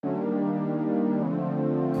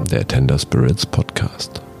der Tender Spirits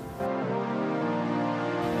Podcast.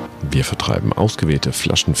 Wir vertreiben ausgewählte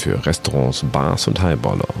Flaschen für Restaurants, Bars und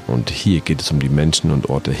Highballer. Und hier geht es um die Menschen und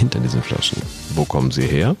Orte hinter diesen Flaschen. Wo kommen sie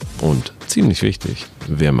her? Und ziemlich wichtig,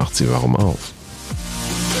 wer macht sie warum auf?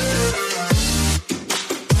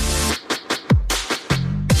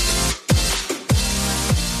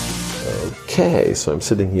 Okay, so I'm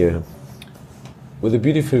sitting here with a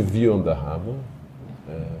beautiful view on the harbor,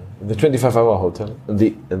 in the 25-hour hotel, in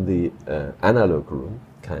the analog room,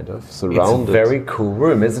 kind of surrounded. It's a very cool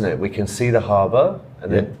room, isn't it? We can see the harbour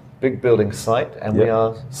and the big building site, and we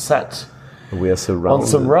are sat. We are surrounded on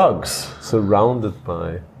some rugs, surrounded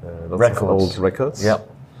by lots of old records. Yep.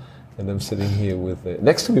 And I'm sitting here with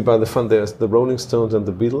next to me by the front. There's the Rolling Stones and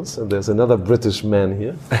the Beatles, and there's another British man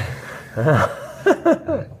here.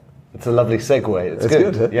 It's a lovely segue. It's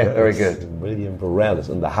good. Huh? Yeah, very good. William Borrell is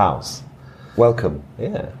in the house. Welcome.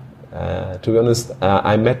 Yeah. To be honest,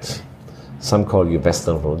 I met. Some call you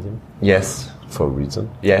Vestal Vodka. Yes. For a reason.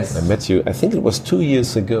 Yes. I met you. I think it was 2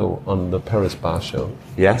 years ago on the Paris Bar Show.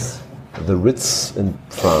 Yes. The Ritz in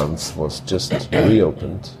France was just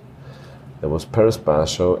reopened. There was Paris Bar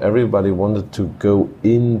Show. Everybody wanted to go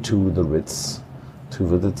into the Ritz to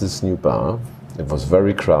visit this new bar. It was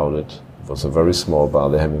very crowded. It was a very small bar,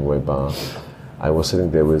 the Hemingway bar. I was sitting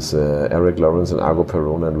there with Eric Lawrence and Argo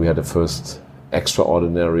Perona, and we had the first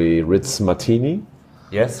extraordinary Ritz martini.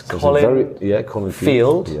 Yes, So Colin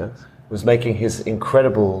Field yes. was making his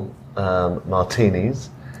incredible martinis,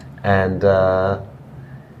 and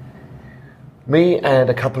me and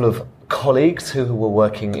a couple of colleagues who were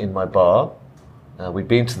working in my bar, we'd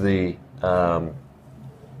been to the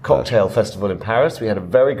cocktail festival in Paris. We had a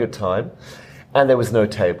very good time, and there was no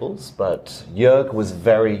tables, but Jörg was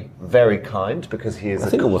very, very kind because he is I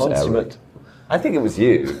think it was consummate... Eric. I think it was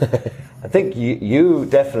you. I think you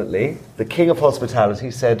definitely, the king of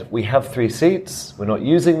hospitality, said, we have 3 seats, we're not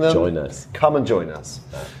using them. Join us. Come and join us.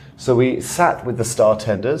 So we sat with the star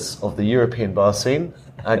tenders of the European bar scene,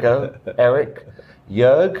 Ago, Eric,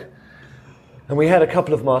 Jörg, and we had a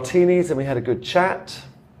couple of martinis and we had a good chat,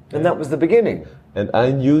 and that was the beginning. And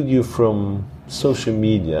I knew you from social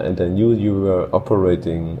media, and I knew you were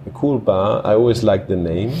operating a cool bar. I always liked the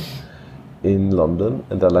name. In London,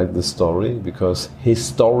 and I like the story because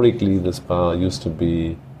historically this bar used to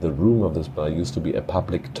be, the room of this bar used to be a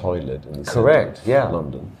public toilet in the Correct, center of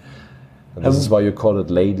London. And this is why you call it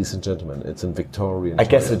ladies and gentlemen. It's in Victorian I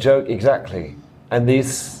guess toilet. a joke, exactly. And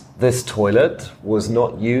this toilet was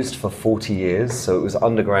not used for 40 years, so it was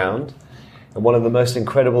underground. And one of the most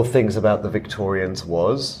incredible things about the Victorians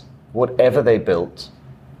was whatever they built,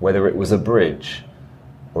 whether it was a bridge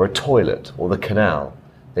or a toilet or the canal,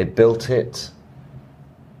 they built it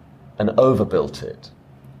and overbuilt it.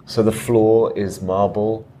 So the floor is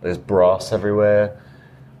marble, there's brass everywhere.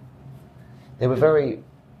 They were very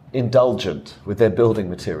indulgent with their building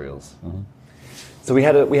materials. Mm-hmm. So we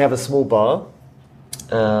have a small bar,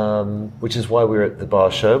 which is why we were at the bar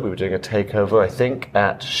show. We were doing a takeover, I think,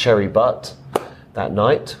 at Sherry Butt that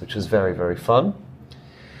night, which was very, very fun.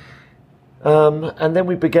 And then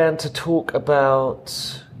we began to talk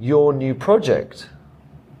about your new project.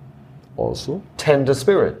 Also? Tender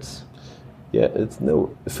Spirits. Yeah,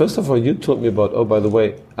 first of all, you told me about, oh, by the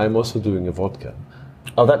way, I'm also doing a vodka.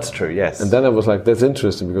 Oh, that's true, yes. And then I was like, that's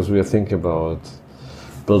interesting because we are thinking about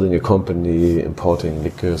building a company, importing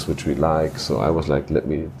liquors, which we like. So I was like, let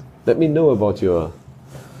me know about your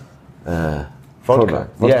vodka.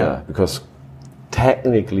 Yeah. Because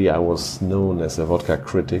technically I was known as a vodka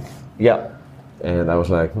critic. Yeah. And I was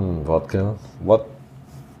like, vodka, what?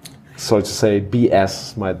 So to say,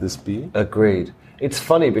 BS might this be? Agreed. It's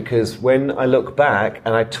funny because when I look back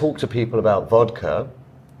and I talk to people about vodka,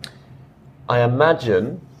 I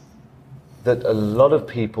imagine that a lot of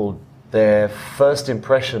people, their first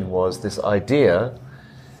impression was this idea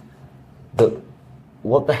that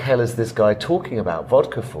what the hell is this guy talking about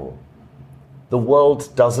vodka for? The world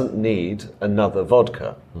doesn't need another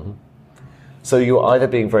vodka. Mm-hmm. So you're either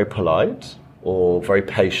being very polite or very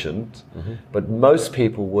patient, but most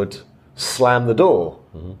people would slam the door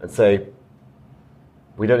and say,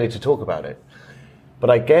 we don't need to talk about it.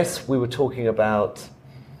 But I guess we were talking about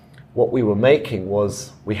what we were making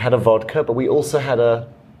was we had a vodka, but we also had a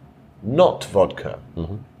not vodka,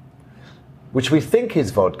 which we think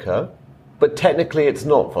is vodka, but technically it's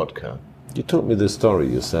not vodka. You told me this story.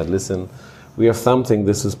 You said, listen, we have something,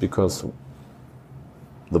 this is because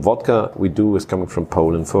the vodka we do is coming from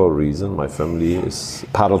Poland for a reason. My family is,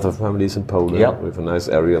 part of the family is in Poland. Yep. We have a nice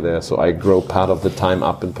area there. So I grow part of the time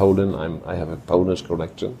up in Poland. I have a Polish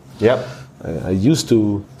collection. Yep. I used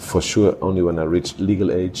to, for sure, only when I reached legal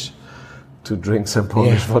age, to drink some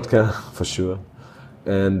Polish vodka, for sure.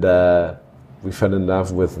 And we fell in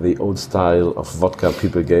love with the old style of vodka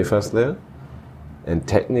people gave us there. And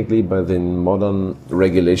technically, by the modern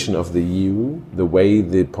regulation of the EU, the way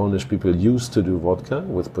the Polish people used to do vodka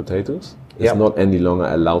with potatoes is not any longer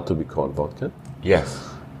allowed to be called vodka. Yes.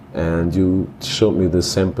 And you showed me the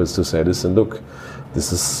samples to say, listen, look,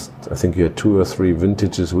 this is, I think you had 2 or 3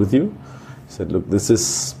 vintages with you. He said, look, this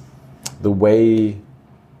is the way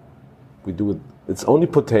we do it. It's only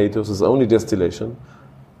potatoes, it's only distillation,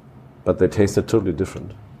 but they tasted totally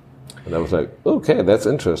different. And I was like, okay, that's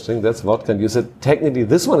interesting, that's vodka. And you said, technically,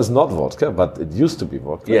 this one is not vodka, but it used to be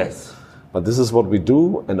vodka. Yes. But this is what we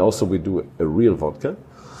do, and also we do a real vodka.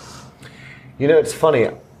 You know, it's funny.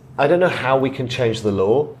 I don't know how we can change the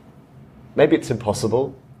law. Maybe it's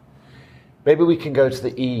impossible. Maybe we can go to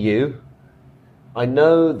the EU. I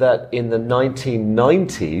know that in the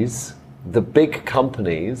 1990s, the big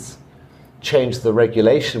companies changed the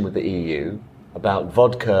regulation with the EU about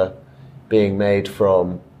vodka being made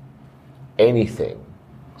from anything.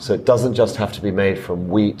 So it doesn't just have to be made from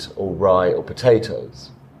wheat or rye or potatoes.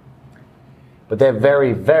 But they're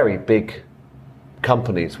very, very big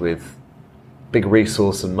companies with big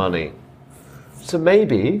resource and money. So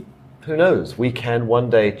maybe, who knows, we can one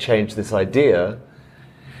day change this idea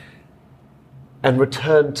and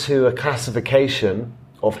return to a classification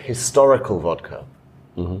of historical vodka.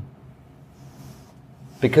 Mm-hmm.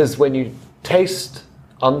 Because when you taste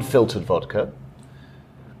unfiltered vodka,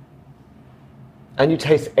 and you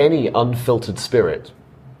taste any unfiltered spirit,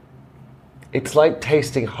 it's like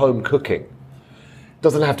tasting home cooking.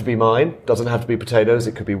 Doesn't have to be mine, doesn't have to be potatoes,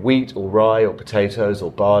 it could be wheat or rye or potatoes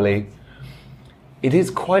or barley. It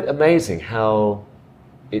is quite amazing how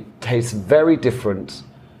it tastes very different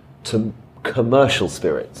to commercial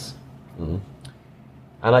spirits. Mm-hmm.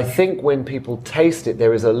 And I think when people taste it,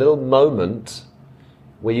 there is a little moment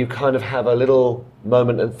where you kind of have a little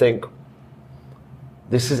moment and think,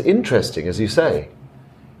 this is interesting, as you say.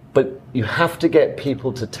 But you have to get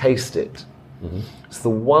people to taste it. Mm-hmm. It's the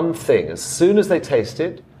one thing. As soon as they taste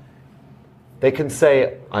it, they can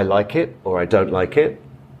say, I like it or I don't like it,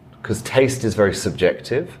 because taste is very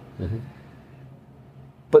subjective. Mm-hmm.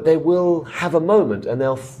 But they will have a moment and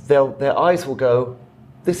their eyes will go,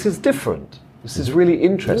 this is different. This is really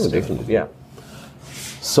interesting. Yeah.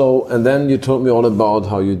 So, and then you told me all about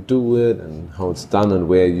how you do it and how it's done and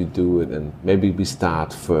where you do it, and maybe we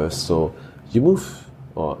start first. So you move,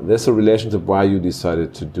 or there's a relationship why you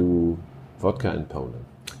decided to do vodka in Poland.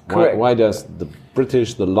 Correct. Why does the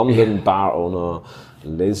British, the London bar owner,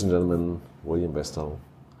 ladies and gentlemen, William Borrell,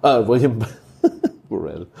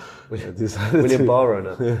 William bar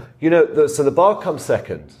owner. Yeah. You know, so the bar comes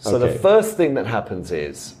second. So the first thing that happens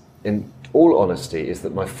is, in all honesty, is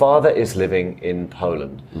that my father is living in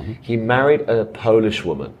Poland. Mm-hmm. He married a Polish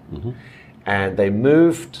woman. Mm-hmm. And they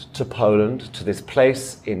moved to Poland, to this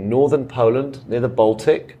place in northern Poland, near the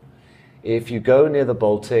Baltic. If you go near the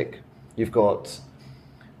Baltic, you've got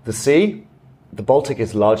the sea. The Baltic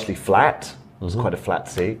is largely flat. Mm-hmm. It's quite a flat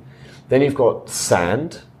sea. Then you've got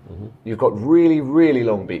sand. Mm-hmm. You've got really, really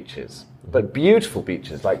long beaches, but beautiful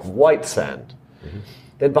beaches, like white sand. Mm-hmm.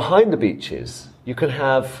 Then behind the beaches, you can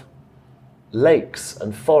have lakes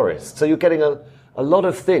and forests. So you're getting a lot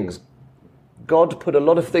of things. God put a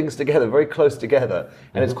lot of things together, very close together,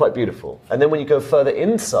 and it's quite beautiful. And then when you go further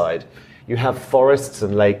inside, you have forests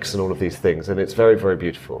and lakes and all of these things, and it's very, very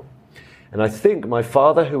beautiful. And I think my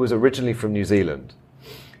father, who was originally from New Zealand,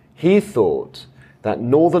 he thought that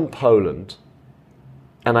northern Poland,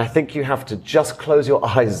 and I think you have to just close your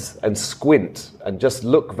eyes and squint and just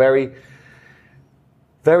look very,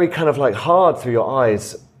 very kind of like hard through your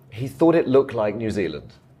eyes. He thought it looked like New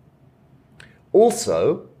Zealand.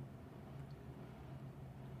 Also,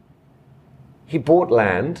 he bought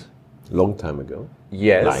land. Long time ago.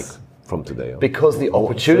 Yes. Like from today on. Because the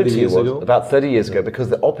opportunity was, ago? about 30 years ago, because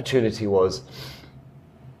the opportunity was,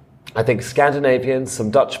 I think Scandinavians,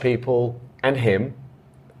 some Dutch people, and him,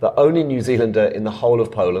 the only New Zealander in the whole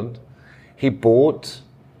of Poland, he bought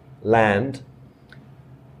land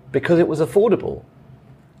because it was affordable.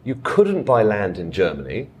 You couldn't buy land in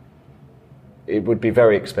Germany. It would be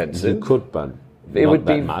very expensive. You could, but it not would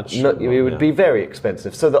that be much. it would be very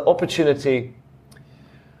expensive. So the opportunity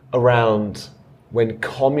around when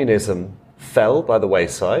communism fell by the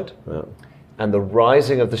wayside, and the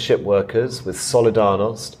rising of the ship workers with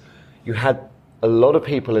Solidarność, you had a lot of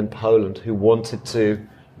people in Poland who wanted to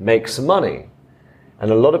make some money.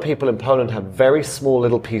 And a lot of people in Poland have very small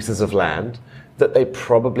little pieces of land that they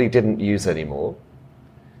probably didn't use anymore.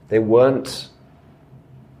 They weren't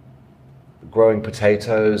growing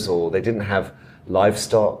potatoes, or they didn't have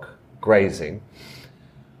livestock. grazing.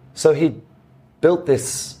 So he built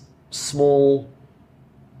this small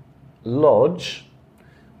lodge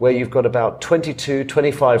where you've got about 22,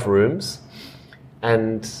 25 rooms,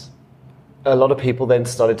 and a lot of people then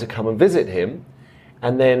started to come and visit him,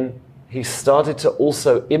 and then he started to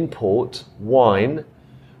also import wine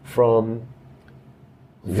from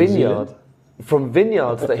vineyards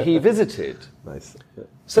that he visited. Nice. Yeah.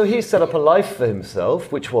 So he set up a life for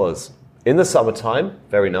himself, which was in the summertime,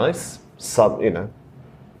 very nice,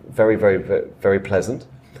 very, very, very, very pleasant.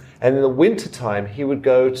 And in the wintertime, he would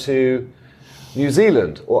go to New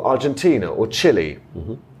Zealand or Argentina or Chile,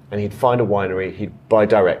 and he'd find a winery, he'd buy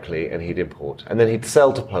directly, and he'd import. And then he'd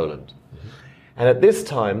sell to Poland. And at this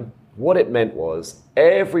time, what it meant was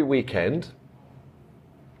every weekend,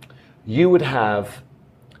 you would have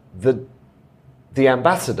the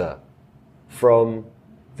ambassador from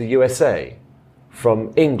the USA,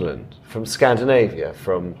 from England, from Scandinavia,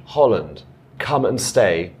 from Holland, come and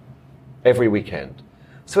stay every weekend.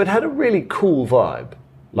 So it had a really cool vibe,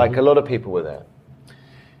 like a lot of people were there.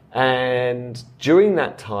 And during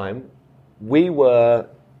that time, I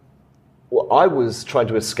was trying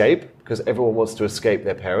to escape, because everyone wants to escape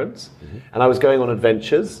their parents. And I was going on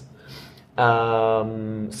adventures,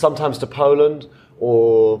 sometimes to Poland,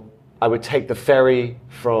 or I would take the ferry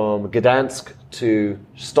from Gdansk to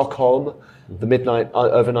Stockholm, the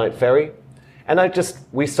overnight ferry. And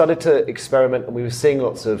we started to experiment, and we were seeing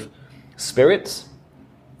lots of spirits.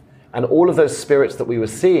 And all of those spirits that we were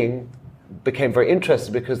seeing became very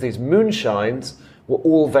interested, because these moonshines were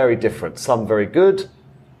all very different. Some very good.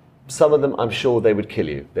 Some of them, I'm sure they would kill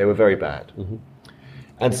you. They were very bad.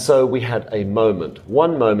 And so we had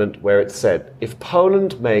one moment where it said, if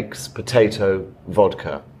Poland makes potato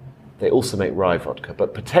vodka, they also make rye vodka,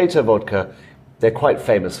 but potato vodka, they're quite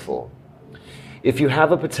famous for. If you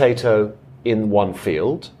have a potato in one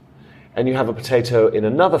field, and you have a potato in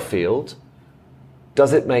another field,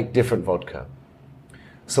 does it make different vodka?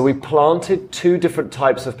 So we planted 2 different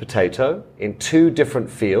types of potato in 2 different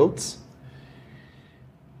fields,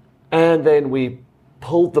 and then we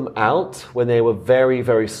pulled them out when they were very,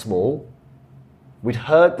 very small. We'd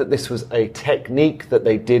heard that this was a technique that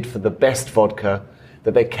they did for the best vodka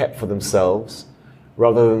that they kept for themselves,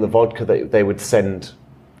 rather than the vodka that they would send,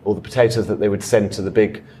 or the potatoes that they would send to the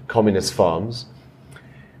big communist farms.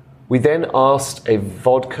 We then asked a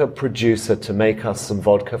vodka producer to make us some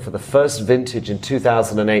vodka for the first vintage in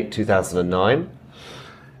 2008, 2009.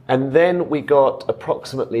 And then we got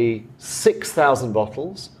approximately 6,000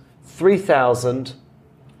 bottles, 3,000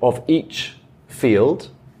 of each field,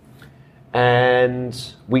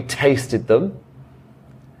 and we tasted them,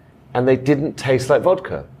 and they didn't taste like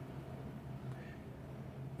vodka.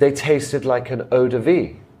 They tasted like an eau de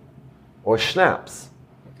vie or schnapps.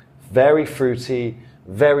 Very fruity,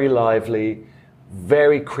 very lively,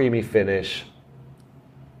 very creamy finish.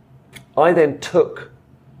 I then took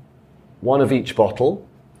one of each bottle,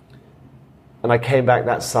 and I came back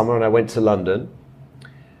that summer and I went to London,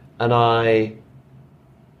 and I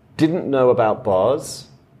didn't know about bars.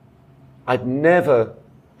 I'd never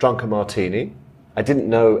drunk a martini. I didn't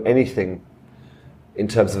know anything in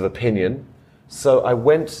terms of opinion. So I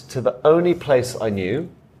went to the only place I knew,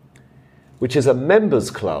 which is a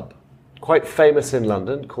members club, quite famous in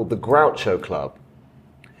London, called the Groucho Club.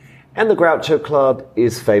 And the Groucho Club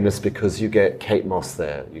is famous because you get Kate Moss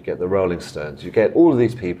there, you get the Rolling Stones, you get all of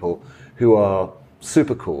these people who are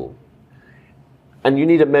super cool. And you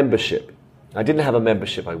need a membership. I didn't have a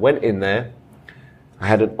membership. I went in there, I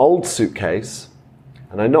had an old suitcase,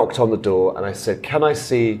 and I knocked on the door and I said, "Can I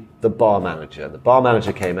see the bar manager?" The bar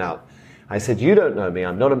manager came out. I said, "You don't know me,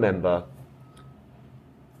 I'm not a member.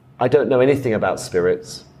 I don't know anything about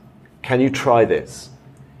spirits. Can you try this?"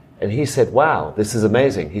 And he said, "Wow, this is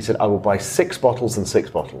amazing." He said, "I will buy 6 bottles and 6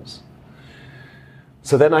 bottles."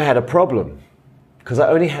 So then I had a problem, because I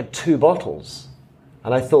only had 2 bottles.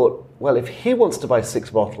 And I thought, well, if he wants to buy 6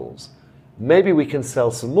 bottles, maybe we can sell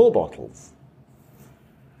some more bottles.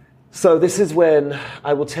 So this is when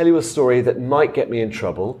I will tell you a story that might get me in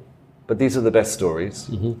trouble, but these are the best stories.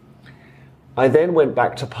 I then went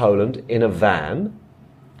back to Poland in a van,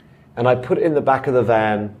 and I put in the back of the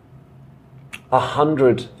van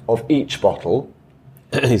 100 of each bottle.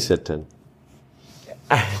 He said 10.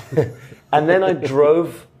 And then I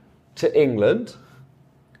drove to England,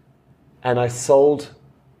 and I sold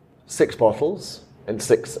 6 bottles and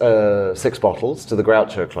 6 bottles to the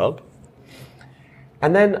Groucho Club.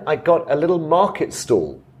 And then I got a little market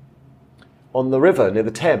stall on the river near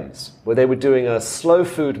the Thames, where they were doing a slow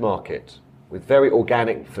food market with very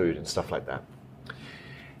organic food and stuff like that.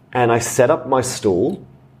 And I set up my stall,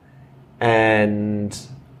 and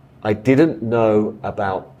I didn't know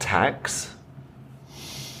about tax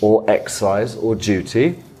or excise or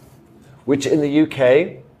duty, which in the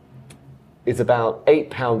UK is about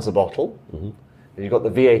 £8 a bottle. Mm-hmm. And you've got the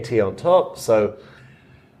VAT on top. So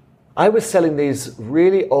I was selling these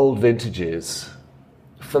really old vintages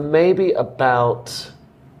for maybe about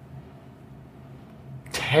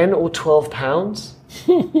 10 or 12 pounds.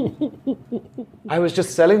 I was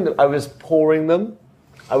just selling them. I was pouring them.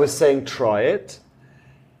 I was saying, try it.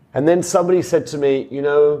 And then somebody said to me, you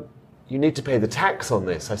need to pay the tax on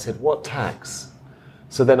this. I said, what tax?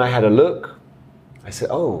 So then I had a look. I said,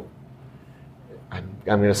 oh, I'm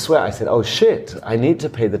going to swear. I said, oh shit, I need to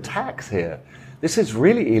pay the tax here. This is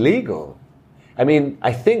really illegal. I mean,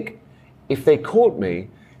 I think if they caught me,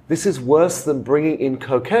 this is worse than bringing in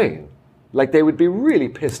cocaine. Like, they would be really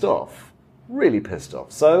pissed off. Really pissed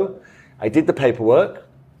off. So I did the paperwork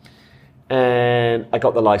and I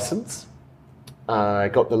got the license. I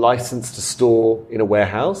got the license to store in a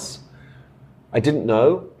warehouse. I didn't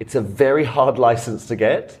know. It's a very hard license to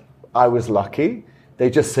get. I was lucky. They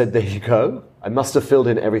just said, there you go. I must have filled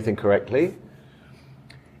in everything correctly.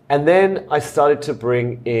 And then I started to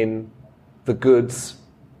bring in the goods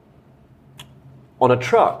on a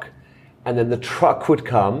truck. And then the truck would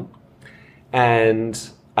come, and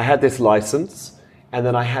I had this license, and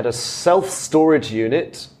then I had a self-storage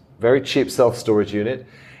unit, very cheap self-storage unit,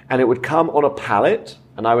 and it would come on a pallet,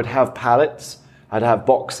 and I would have pallets, I'd have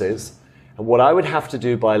boxes, and what I would have to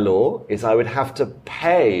do by law is I would have to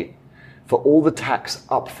pay for all the tax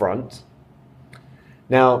up front.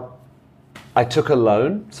 Now, I took a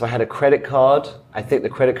loan, so I had a credit card. I think the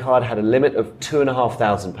credit card had a limit of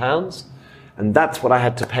 £2,500, and that's what I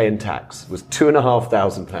had to pay in tax, was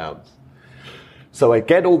 £2,500. So I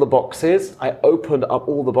get all the boxes, I opened up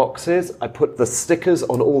all the boxes, I put the stickers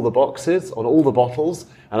on all the boxes, on all the bottles,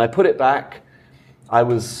 and I put it back. I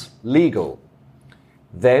was legal.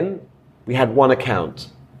 Then we had one account.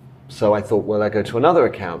 So I thought, well, I go to another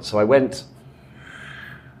account. So I went,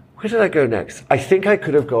 where did I go next? I think I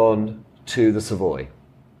could have gone to the Savoy.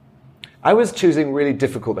 I was choosing really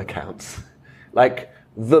difficult accounts, like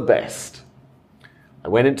the best. I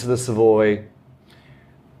went into the Savoy.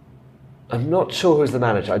 I'm not sure who's the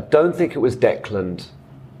manager. I don't think it was Declan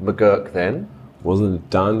McGurk then. Wasn't it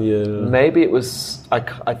Daniel? Maybe it was, I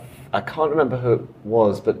can't remember who it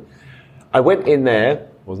was, but I went in there.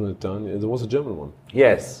 Wasn't it Daniel? There was a German one.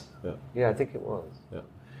 Yes. Yeah, I think it was. Yeah.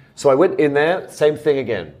 So I went in there, same thing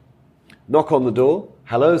again. Knock on the door.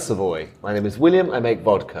 Hello, Savoy. My name is William. I make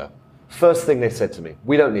vodka. First thing they said to me,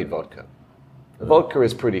 we don't need vodka. The vodka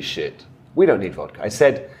is pretty shit. We don't need vodka. I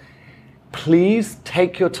said, please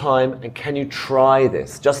take your time and can you try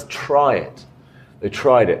this? Just try it. They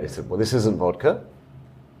tried it. They said, well, this isn't vodka.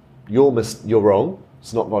 You're wrong.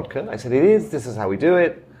 It's not vodka. I said, it is. This is how we do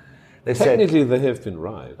it. They Technically, they have been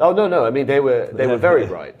right. Oh, no. I mean, they were very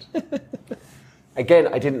right. Again,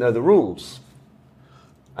 I didn't know the rules.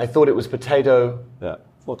 I thought it was potato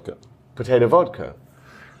vodka.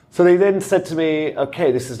 So they then said to me,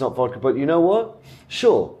 okay, this is not vodka, but you know what?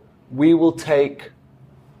 Sure, we will take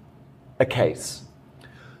a case.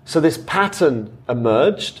 So this pattern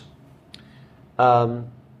emerged.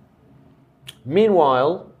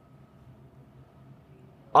 Meanwhile,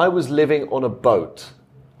 I was living on a boat.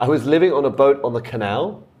 I was living on a boat on the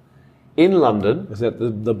canal in London. Is that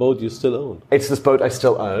the boat you still own? It's this boat I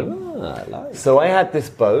still own. I like. So I had this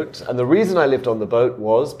boat, and the reason I lived on the boat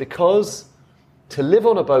was because to live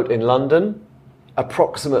on a boat in London,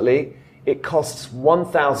 approximately, it costs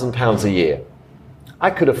 £1,000 a year. I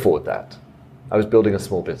could afford that. I was building a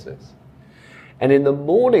small business. And in the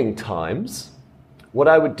morning times, what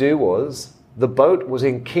I would do was, the boat was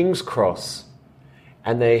in King's Cross,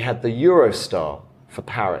 and they had the Eurostar for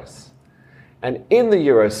Paris. And in the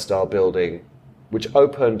Eurostar building, which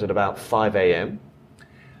opened at about 5 a.m.,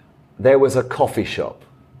 there was a coffee shop.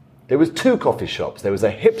 There was two coffee shops. There was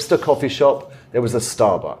a hipster coffee shop. There was a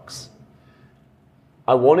Starbucks.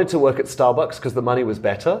 I wanted to work at Starbucks because the money was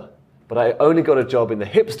better, but I only got a job in the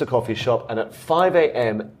hipster coffee shop, and at 5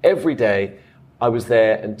 a.m. every day, I was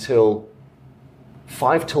there until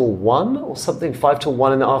 5 till 1 or something, 5 till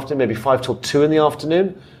 1 in the afternoon, maybe 5 till 2 in the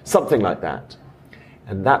afternoon, something like that.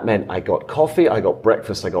 And that meant I got coffee, I got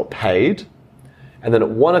breakfast, I got paid. And then at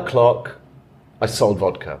 1 o'clock, I sold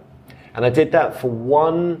vodka. And I did that for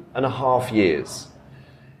 1.5 years.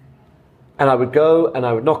 And I would go and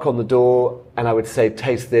I would knock on the door and I would say,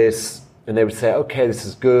 taste this. And they would say, okay, this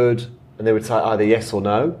is good. And they would say either yes or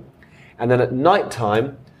no. And then at night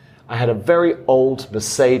time, I had a very old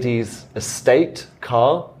Mercedes estate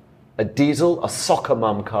car, a diesel, a soccer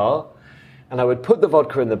mum car. And I would put the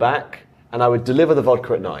vodka in the back and I would deliver the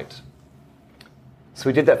vodka at night. So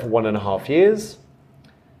we did that for 1.5 years,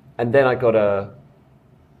 and then I got a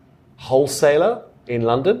wholesaler in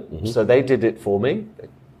London, so they did it for me.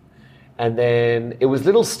 And then it was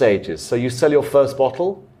little stages. So you sell your first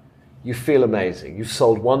bottle, you feel amazing. You've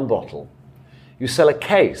sold one bottle. You sell a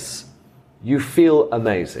case, you feel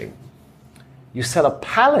amazing. You sell a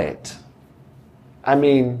pallet. I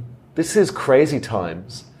mean, this is crazy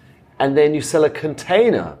times. And then you sell a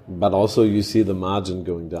container. But also you see the margin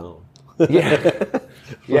going down. Yeah.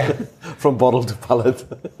 Yeah. From bottle to pallet.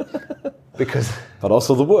 But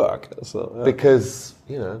also the work. So, yeah. Because,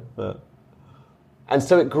 you know. Yeah. And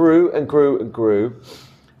so it grew and grew and grew.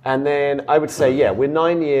 And then I would say, yeah, we're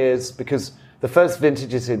 9 years, because the first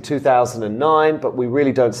vintage is in 2009, but we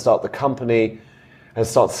really don't start the company and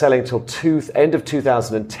start selling till end of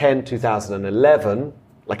 2010, 2011,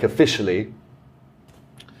 like officially.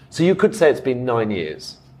 So you could say it's been 9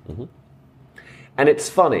 years. Mm-hmm. And it's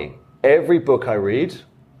funny, every book I read,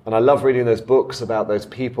 and I love reading those books about those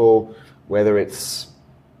people, whether it's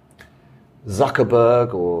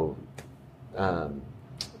Zuckerberg or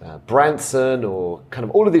Branson or kind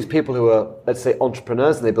of all of these people who are, let's say,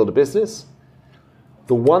 entrepreneurs and they build a business.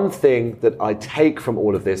 The one thing that I take from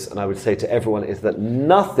all of this, and I would say to everyone, is that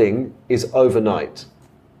nothing is overnight.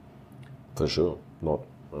 For sure. No.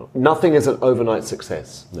 Nothing is an overnight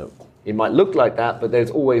success. No. It might look like that, but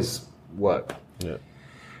there's always work. Yeah.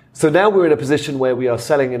 So now we're in a position where we are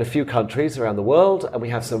selling in a few countries around the world, and we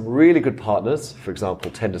have some really good partners, for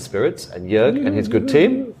example, Tender Spirits and Jörg and his good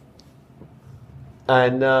team.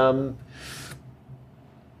 And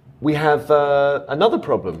we have another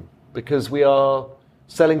problem, because we are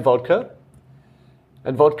selling vodka,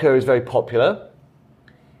 and vodka is very popular,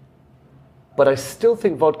 but I still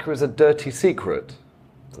think vodka is a dirty secret.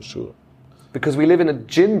 For sure. Because we live in a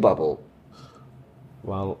gin bubble.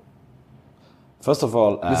 Well, first of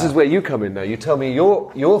all... this is where you come in now. You tell me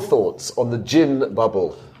your thoughts on the gin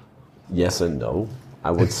bubble. Yes and no.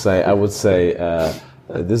 I would say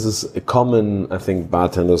this is a common, I think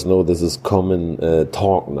bartenders know this is common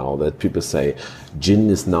talk now, that people say gin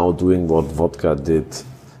is now doing what vodka did,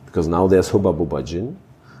 because now there's Hubba Bubba gin.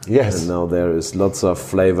 Yes. And now there is lots of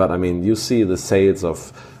flavored, I mean, you see the sales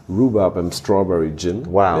of rhubarb and strawberry gin.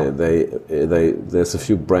 Wow. There's a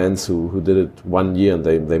few brands who did it 1 year and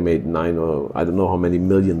they made 9 or I don't know how many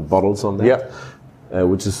million bottles on that. Yeah.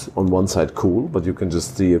 Which is on one side cool, but you can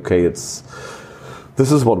just see, okay,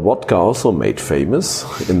 this is what vodka also made famous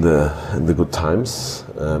in the good times.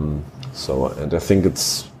 And I think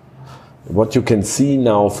it's what you can see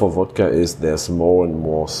now for vodka is there's more and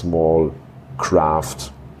more small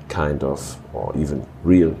craft kind of, or even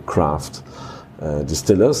real craft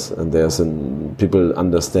distillers, and people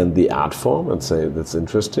understand the art form and say that's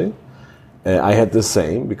interesting. I had the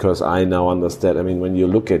same, because I now understand. I mean, when you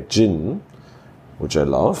look at gin, which I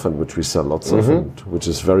love and which we sell lots of, and which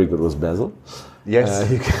is very good with basil. Yes.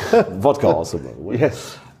 Vodka also, by the way.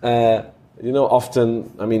 Yes.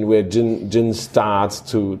 Often, I mean, where gin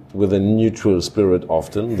starts with a neutral spirit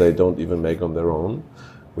often, they don't even make on their own,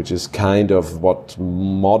 which is kind of what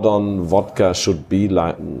modern vodka should be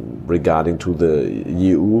like regarding to the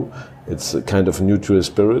EU. It's a kind of neutral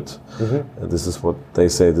spirit. Mm-hmm. And this is what they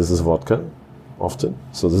say, this is vodka. Often.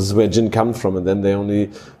 So this is where gin comes from, and then they only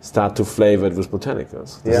start to flavor it with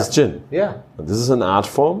botanicals. This is gin. Yeah. And this is an art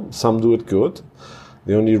form. Some do it good.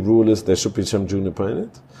 The only rule is there should be some juniper in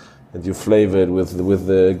it. And you flavor it with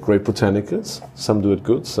the great botanicals. Some do it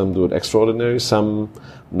good, some do it extraordinary. Some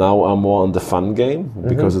now are more on the fun game,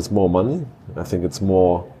 because it's more money. I think it's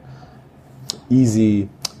more easy,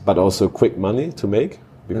 but also quick money to make.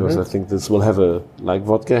 Because I think this will have like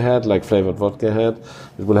flavored vodka had,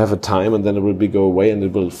 it will have a time and then it will go away and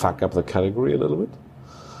it will fuck up the category a little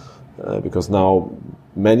bit. Because now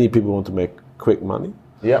many people want to make quick money.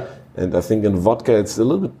 Yeah. And I think in vodka it's a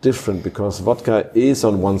little bit different, because vodka is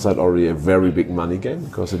on one side already a very big money game,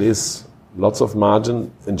 because it is lots of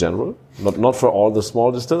margin in general. Not for all the small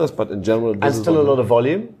distillers, but in general. And still a lot of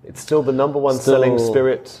volume. It's still the number one selling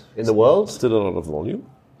spirit in the world. Still a lot of volume.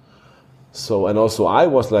 So, and also I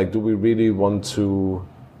was like, do we really want to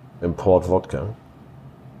import vodka?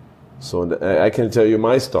 So I can tell you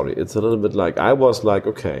my story. It's a little bit like, I was like,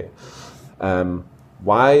 okay,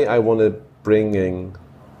 why I want to bring in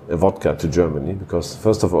a vodka to Germany? Because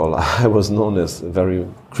first of all, I was known as very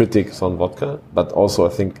critics on vodka, but also I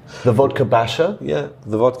think... The vodka basher? Yeah,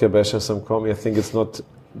 the vodka basher, some call me. I think it's not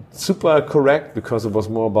super correct, because it was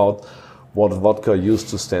more about what vodka used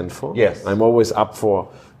to stand for. Yes. I'm always up for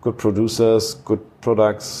good producers, good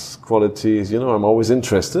products, qualities. I'm always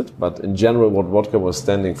interested. But in general, what vodka was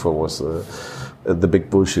standing for was the big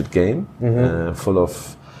bullshit game, full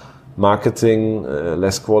of marketing,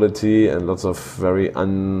 less quality, and lots of very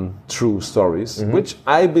untrue stories, which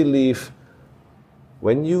I believe,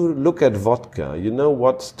 when you look at vodka, you know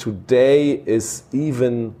what today is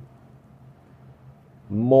even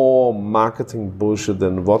more marketing bullshit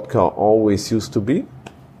than vodka always used to be?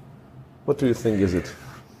 What do you think is it?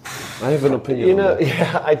 I have an opinion on that.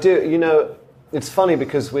 Yeah, I do. It's funny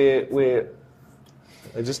because we're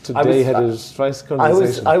I just today had a nice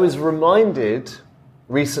conversation. I was reminded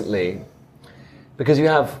recently, because you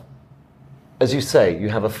have, as you say, you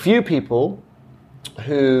have a few people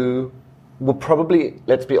who were probably,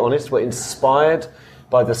 let's be honest, were inspired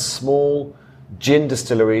by the small gin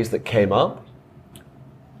distilleries that came up.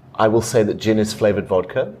 I will say that gin is flavored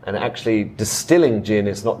vodka, and actually distilling gin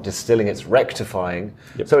is not distilling, it's rectifying.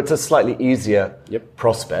 Yep. So it's a slightly easier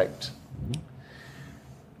prospect.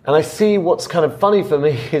 And I see what's kind of funny for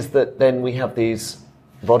me is that then we have these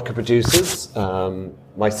vodka producers,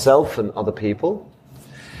 myself and other people.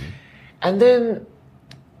 And then,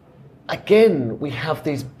 again, we have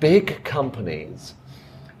these big companies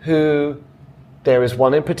who, there is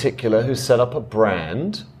one in particular who set up a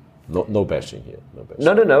brand. No bashing here.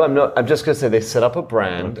 No, I'm not. I'm just going to say they set up a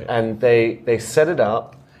brand, and they set it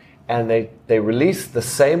up, and they released the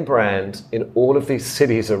same brand in all of these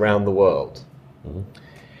cities around the world.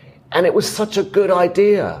 And it was such a good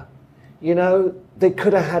idea. They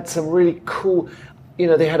could have had some really cool,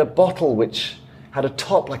 they had a bottle which had a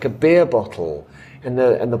top like a beer bottle, and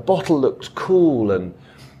the bottle looked cool, and,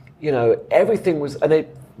 everything was, and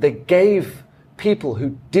they gave people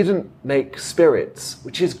who didn't make spirits,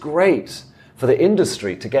 which is great for the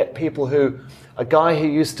industry, to get people a guy who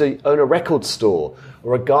used to own a record store,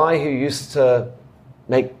 or a guy who used to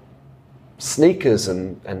make sneakers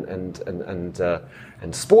and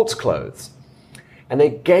sports clothes. And they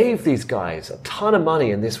gave these guys a ton of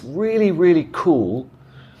money and this really, really cool,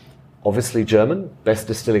 obviously German, best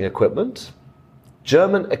distilling equipment.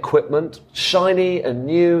 German equipment, shiny and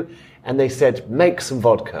new, and they said, make some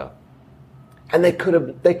vodka. And they could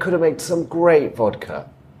have made some great vodka.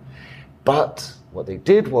 But what they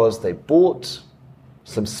did was they bought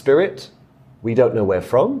some spirit, we don't know where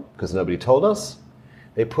from, because nobody told us.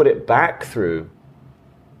 They put it back through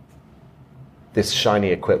this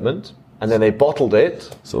shiny equipment, and then they bottled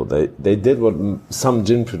it. So they did what some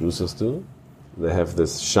gin producers do. They have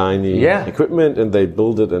this shiny equipment, and they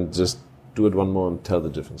build it and just do it one more and tell the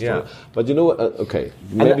different story. But you know what? Okay,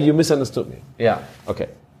 maybe you misunderstood me. Yeah. Okay.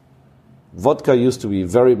 Vodka used to be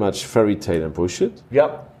very much fairy tale and bullshit.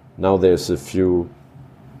 Yep. Now there's a few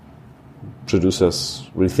producers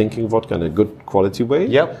rethinking vodka in a good quality way.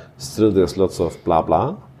 Yep. Still there's lots of blah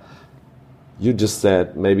blah. You just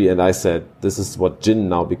said maybe, and I said this is what gin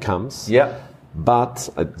now becomes. Yeah. But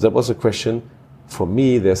that was a question. For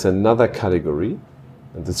me, there's another category,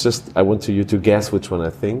 and it's just I want you to guess which one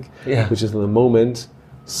I think. Yeah. Which is in the moment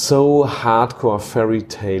so hardcore fairy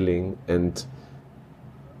tailing and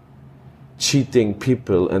cheating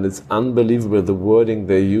people, and it's unbelievable the wording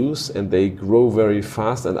they use, and they grow very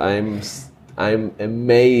fast, and I'm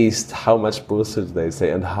amazed how much bullshit they say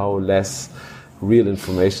and how less real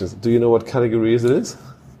information is. Do you know what category it is?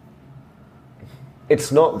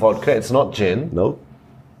 It's not vodka, it's not gin. No.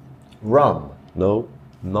 Rum. No.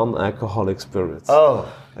 Non-alcoholic spirits.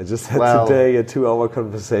 Oh. I just had today a 2-hour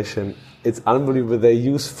conversation. It's unbelievable. They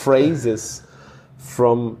use phrases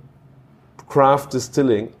from craft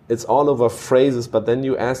distilling. It's all over phrases, but then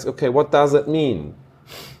you ask, okay, what does it mean?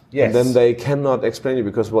 Yes. And then they cannot explain it,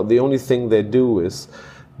 because the only thing they do is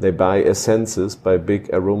they buy essences by big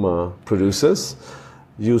aroma producers,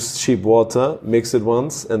 use cheap water, mix it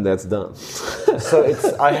once, and that's done. So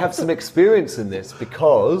I have some experience in this,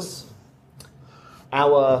 because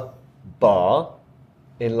our bar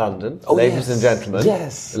in London, ladies and gentlemen,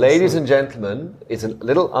 and gentlemen, is a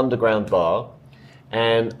little underground bar,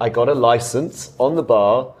 and I got a license on the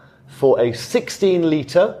bar for a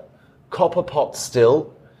 16-litre copper pot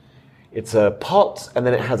still. It's a pot, and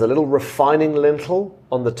then it has a little refining lintel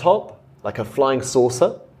on the top, like a flying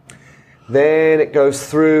saucer. Then it goes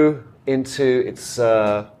through into its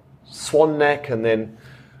swan neck and then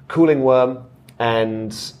cooling worm.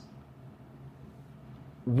 And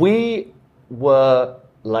we were,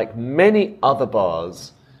 like many other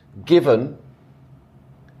bars, given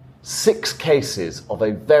 6 cases of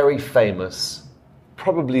a very famous,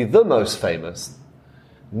 probably the most famous,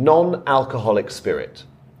 non-alcoholic spirit.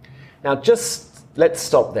 Now, just let's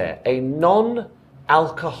stop there. A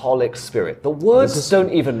non-alcoholic spirit. The words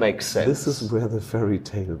don't even make sense. This is where the fairy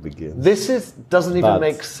tale begins. Doesn't even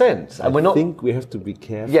make sense. And I think we have to be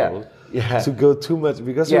careful to go too much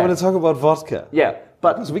because we Yeah. want to talk about vodka. Yeah,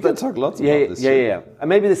 but Because we can talk lots yeah, about this. Yeah. And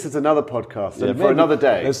maybe this is another podcast Yeah, and for maybe. another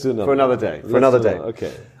day. Let's do another. For another day. For Let's another do day. that.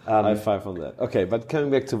 Okay. High five on that. Okay, but coming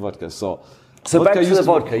back to vodka. So back to used the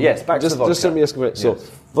vodka. Yes, back to the vodka. Just let me ask you. So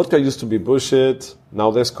vodka used to be bullshit.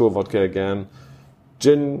 Now there's cool vodka again.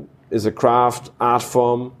 Gin is a craft art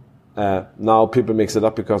form. Now people mix it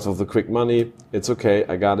up because of the quick money. It's okay.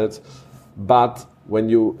 I got it. But when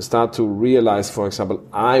you start to realize, for example,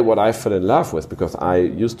 what I fell in love with, because I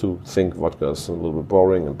used to think vodka is a little bit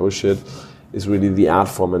boring and bullshit, is really the art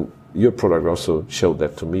form. And your product also showed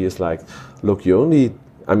that to me. It's like, look,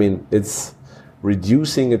 it's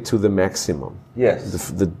reducing it to the maximum.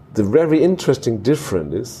 Yes. The very interesting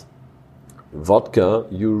difference is vodka,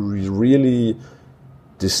 you really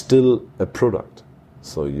distill a product.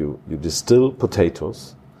 So you distill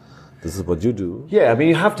potatoes. This is what you do. Yeah, I mean,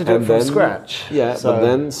 you have to do it from scratch. Yeah,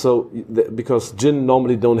 because gin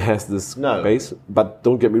normally don't have this base, but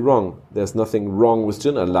don't get me wrong, there's nothing wrong with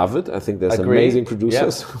gin. I love it. I think there's amazing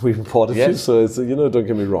producers. Yep. We've imported few, so it's, don't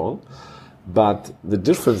get me wrong. But the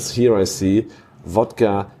difference here I see,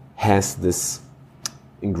 vodka has this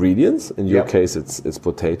ingredients. In your case, it's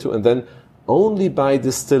potato, and then only by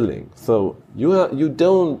distilling. So you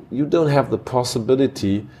don't have the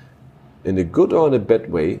possibility, in a good or in a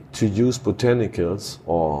bad way, to use botanicals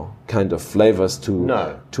or kind of flavors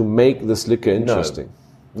to make this liquor interesting.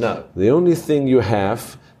 No. The only thing you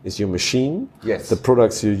have is your machine, the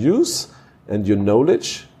products you use, and your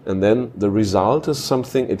knowledge, and then the result is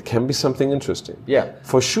something. It can be something interesting. Yeah,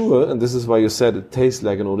 for sure. And this is why you said it tastes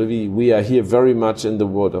like an eau de vie. We are here very much in the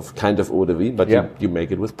world of kind of eau de vie, but you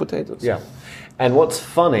make it with potatoes. Yeah. And what's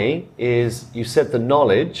funny is you said the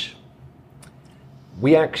knowledge.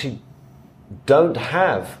 We actually don't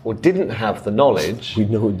have or didn't have the knowledge. We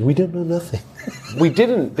don't know nothing. We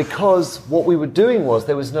didn't, because what we were doing was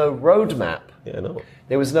there was no roadmap. Yeah, I know.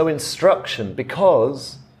 There was no instruction,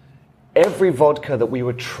 because every vodka that we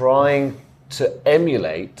were trying to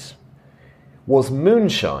emulate was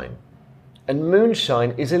moonshine. And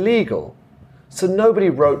moonshine is illegal. So nobody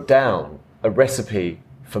wrote down a recipe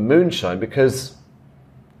for moonshine because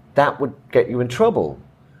that would get you in trouble.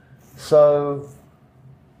 So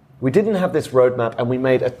we didn't have this roadmap, and we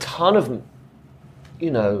made a ton of,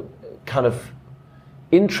 kind of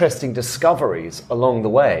interesting discoveries along the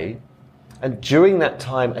way. And during that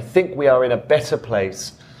time, I think we are in a better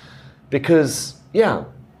place because,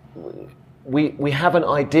 we have an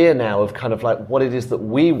idea now of kind of like what it is that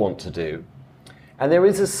we want to do. And there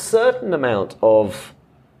is a certain amount of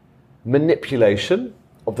manipulation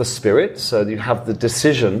of the spirit. So you have the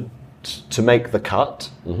decision to make the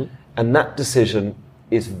cut, and that decision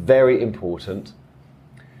is very important.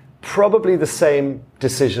 Probably the same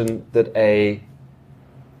decision that a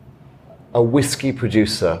whiskey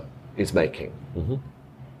producer is making.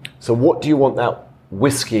 So what do you want that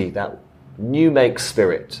whiskey, that new make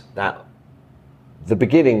spirit, that the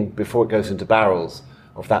beginning before it goes into barrels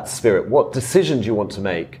of that spirit, what decision do you want to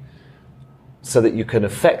make so that you can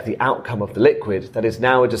affect the outcome of the liquid? That is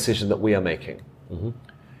now a decision that we are making.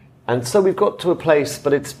 And so we've got to a place,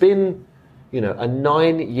 but it's been a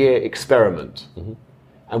 9-year experiment.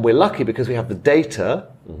 And we're lucky because we have the data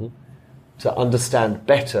to understand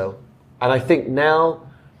better. And I think now,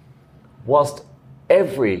 whilst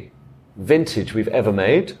every vintage we've ever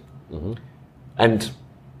made, and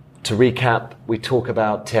to recap, we talk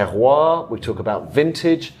about terroir, we talk about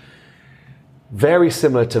vintage, very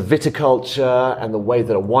similar to viticulture and the way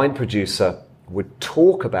that a wine producer would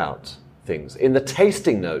talk about things. In the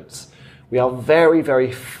tasting notes, we are very,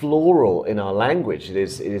 very floral in our language. It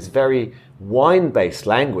is very wine-based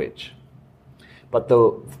language. But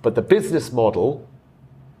the business model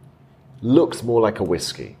looks more like a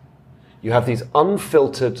whiskey. You have these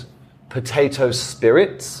unfiltered potato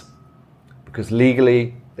spirits, because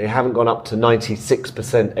legally they haven't gone up to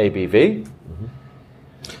 96% ABV.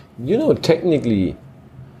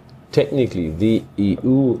 Technically, the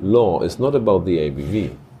EU law is not about the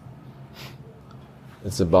ABV.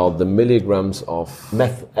 It's about the milligrams of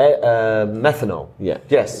methanol. Yeah.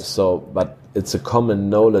 Yes. So, but it's a common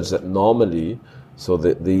knowledge that normally, so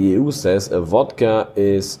the EU says a vodka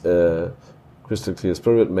is a crystal clear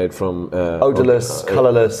spirit made from odorless,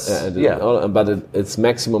 colorless. But it's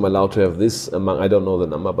maximum allowed to have this amount. I don't know the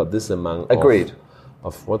number, but this amount. Agreed.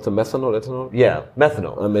 Of what's the methanol? Ethanol? Yeah,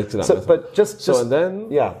 methanol. I mix it up. So, but just and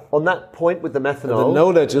then on that point with the methanol, the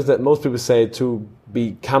knowledge is that most people say to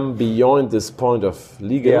become beyond this point of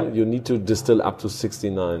legal, you need to distill up to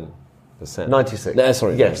 69%. 96.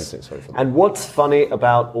 Sorry, yes. 96. Sorry for that. And what's funny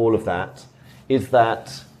about all of that is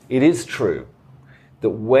that it is true that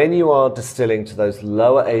when you are distilling to those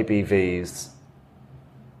lower ABVs,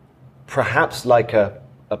 perhaps like a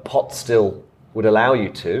pot still would allow you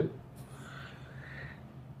to,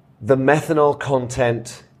 the methanol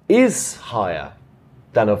content is higher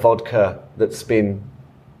than a vodka that's been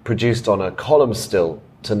produced on a column still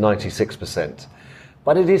to 96%.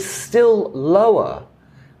 But it is still lower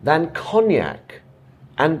than cognac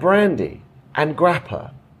and brandy and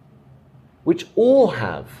grappa, which all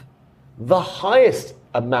have the highest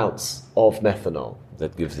amounts of methanol.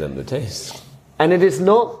 That gives them the taste. And it is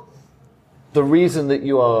not the reason that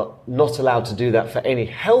you are not allowed to do that for any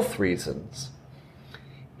health reasons.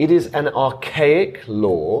 It is an archaic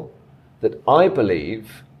law that I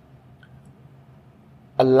believe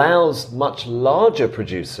allows much larger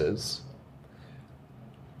producers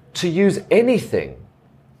to use anything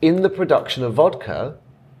in the production of vodka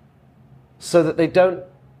so that they don't,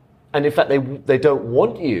 and in fact they don't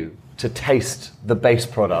want you to taste the base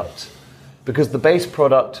product, because the base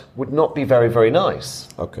product would not be very, very nice.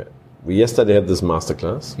 Okay. We yesterday had this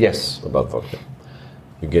masterclass. Yes. About vodka.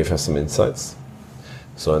 You gave us some insights.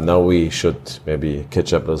 So now we should maybe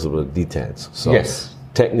catch up a little bit of details. So yes.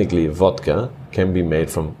 Technically, vodka can be made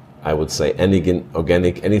from, I would say, anything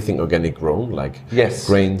organic grown, like yes.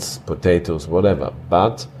 grains, potatoes, whatever.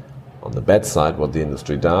 But on the bad side, what the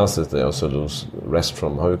industry does is they also lose rest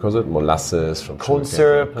from, how you call it, molasses, from corn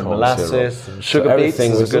syrup and molasses, and sugar so beets.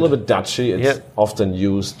 Everything is a little bit Dutchy. It's yep. often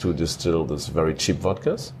used to distill this very cheap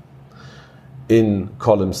vodkas in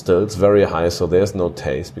column stills, very high, so there's no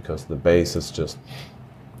taste because the base is just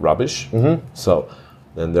rubbish. Mm-hmm. So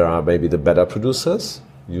then there are maybe the better producers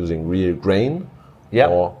using real grain yep.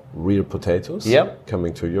 or real potatoes yep.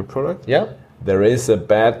 coming to your product. Yep. There is a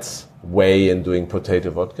bad way in doing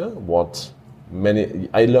potato vodka.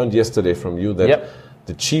 I learned yesterday from you that yep.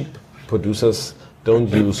 the cheap producers don't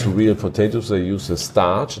use real potatoes, they use a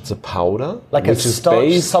starch, it's a powder. Like a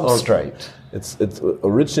starch substrate. It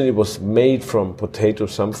originally was made from potato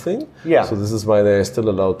something. Yeah. So this is why they are still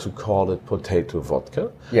allowed to call it potato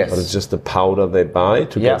vodka. Yes. But it's just a powder they buy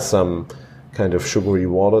to yeah. get some kind of sugary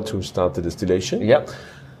water to start the distillation. Yep.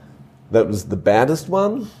 That was the baddest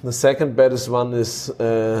one. The second baddest one is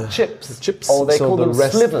chips. Chips. Oh, they call them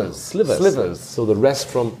slivers. Slivers. So the rest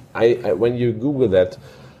from when you Google that,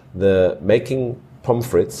 the making pommes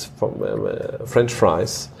frites from French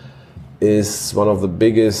fries is one of the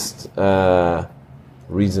biggest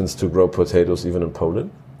reasons to grow potatoes, even in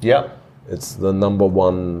Poland. Yeah. It's the number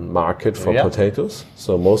one market for yeah. potatoes.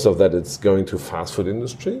 So most of that it's going to fast food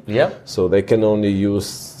industry. Yeah. So they can only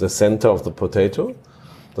use the center of the potato.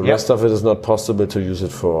 The yeah. rest of it is not possible to use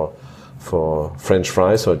it for French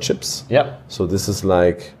fries or chips. Yeah. So this is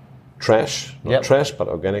like trash, not yep. trash, but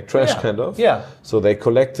organic trash yeah. kind of. Yeah. So they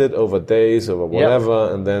collect it over days, over whatever,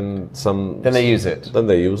 yep. and then Then they use it. Then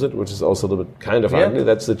they use it, which is also a little bit kind of yep. ugly.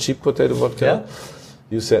 That's the cheap potato vodka. Yeah.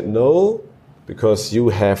 You said no, because you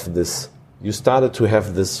started to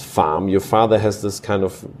have this farm. Your father has this kind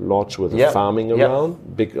of lodge with yep. farming yep.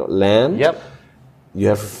 around, big land. Yep. You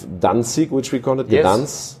have Danzig, which we call it, yes.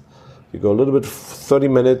 Gdansk. You go a little bit, 30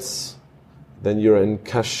 minutes, then you're in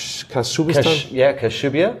Kashubistan.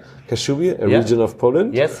 Kashubia, a yeah. region of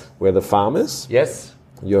Poland, yes. where the farm is. Yes.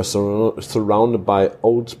 You're surrounded by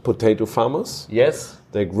old potato farmers. Yes.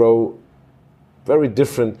 They grow very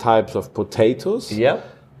different types of potatoes. Yeah.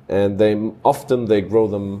 And they grow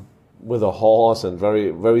them with a horse and very,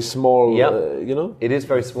 very small, yep. It is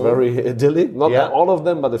very small. Very idyllic. Not yeah. all of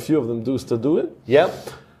them, but a few of them still do it. Yeah.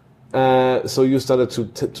 So you started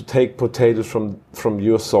to take potatoes from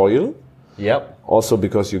your soil. Yep. Also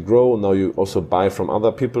because you grow, now you also buy from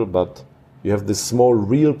other people, but you have these small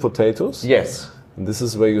real potatoes. Yes. And this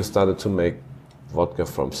is where you started to make vodka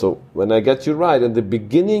from. So when I get you right, in the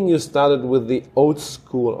beginning you started with the old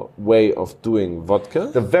school way of doing vodka.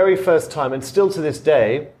 The very first time, and still to this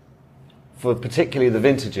day, for particularly the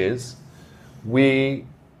vintages, we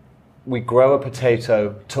grow a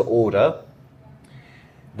potato to order.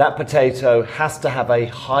 That potato has to have a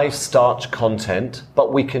high starch content,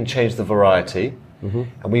 but we can change the variety. Mm-hmm.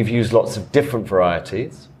 And we've used lots of different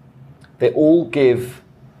varieties. They all give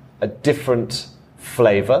a different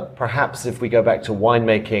flavor. Perhaps if we go back to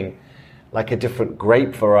winemaking, like a different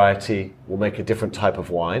grape variety will make a different type of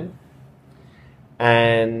wine.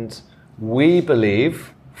 And we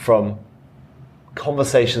believe, from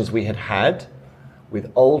conversations we had had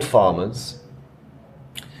with old farmers,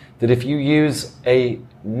 that if you use a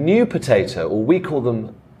new potato, or we call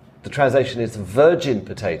them, the translation is virgin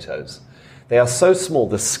potatoes. They are so small,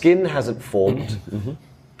 the skin hasn't formed. Mm-hmm.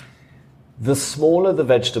 The smaller the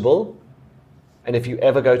vegetable, and if you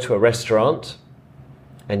ever go to a restaurant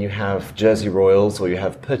and you have Jersey Royals, or you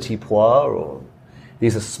have Petit Pois, or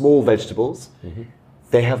these are small vegetables,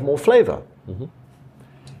 they have more flavor.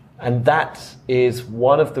 And that is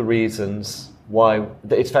one of the reasons why,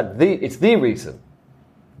 it's the reason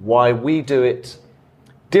why we do it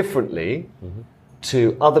differently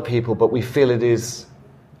to other people, but we feel it is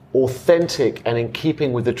authentic and in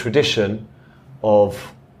keeping with the tradition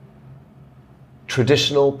of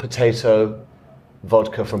traditional potato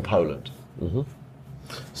vodka from Poland.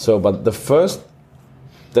 So, but the first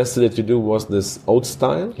distillate you do was this old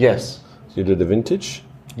style? Yes. You did the vintage?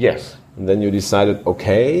 Yes. And then you decided,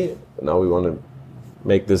 okay, now we want to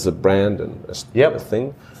make this a brand and a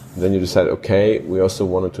thing. And then you decided, okay, we also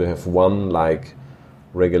wanted to have one, like,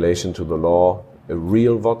 regulation to the law, a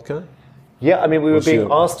real vodka. Yeah, I mean, we were being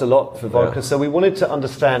asked a lot for vodka, so we wanted to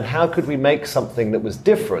understand how could we make something that was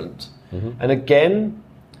different. And again,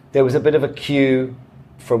 there was a bit of a cue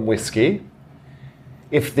from whiskey.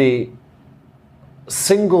 If the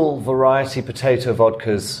single variety potato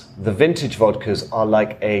vodkas, the vintage vodkas, are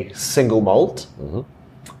like a single malt,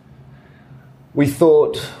 we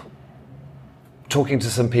thought, talking to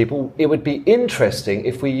some people, it would be interesting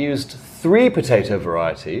if we used 3 potato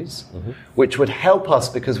varieties, which would help us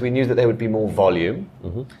because we knew that there would be more volume.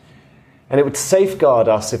 And it would safeguard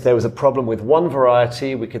us if there was a problem with one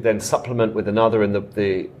variety, we could then supplement with another, and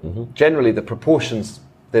generally the proportions,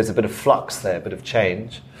 there's a bit of flux there, a bit of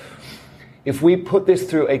change. If we put this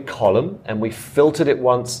through a column and we filtered it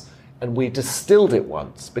once and we distilled it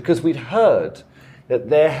once, because we'd heard that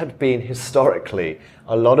there had been historically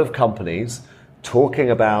a lot of companies talking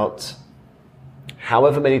about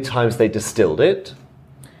however many times they distilled it,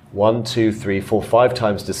 1, 2, 3, 4, 5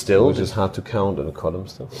 times distilled. Which is hard to count in a column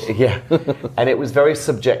stuff. Yeah, and it was very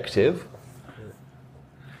subjective.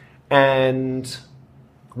 And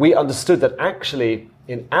we understood that actually,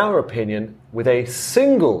 in our opinion, with a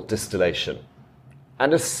single distillation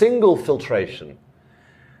and a single filtration,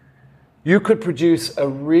 you could produce a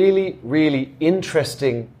really, really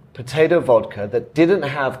interesting potato vodka that didn't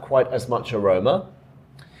have quite as much aroma,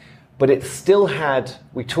 but it still had,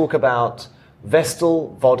 we talk about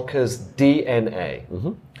Vestal Vodka's DNA.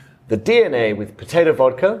 The DNA with potato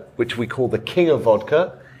vodka, which we call the king of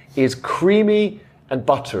vodka, is creamy and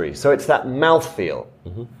buttery. So it's that mouthfeel.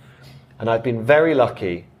 And I've been very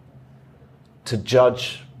lucky to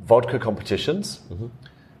judge vodka competitions.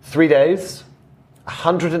 3 days,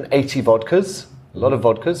 180 vodkas, a lot of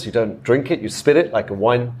vodkas. You don't drink it, you spit it like a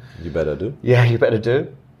wine. You better do. Yeah, you better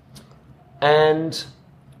do. And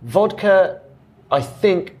vodka, I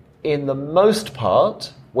think, in the most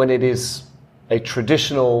part, when it is a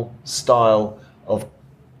traditional style of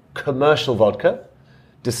commercial vodka,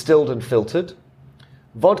 distilled and filtered,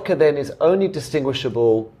 vodka then is only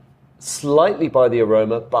distinguishable slightly by the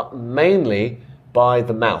aroma, but mainly by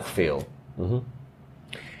the mouthfeel.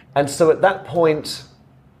 And so at that point,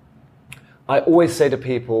 I always say to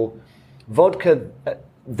people, vodka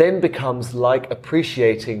then becomes like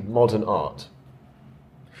appreciating modern art.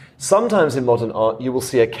 Sometimes in modern art, you will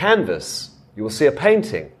see a canvas, you will see a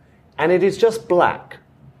painting, and it is just black.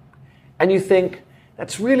 And you think,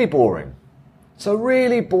 that's really boring. It's a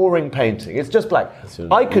really boring painting. It's just black.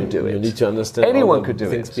 I could do it. You need to understand anyone could do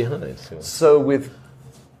things it. behind. So with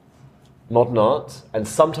modern art, and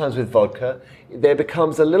sometimes with vodka, there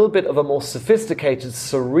becomes a little bit of a more sophisticated,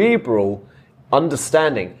 cerebral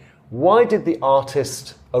understanding. Why did the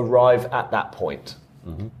artist arrive at that point?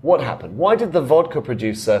 What happened? Why did the vodka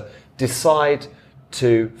producer decide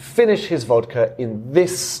to finish his vodka in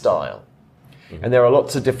this style? And there are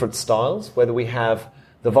lots of different styles, whether we have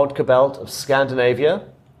the vodka belt of Scandinavia,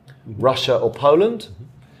 Russia or Poland.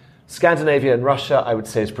 Scandinavia and Russia, I would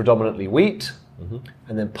say, is predominantly wheat.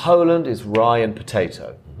 And then Poland is rye and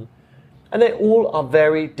potato. And they all are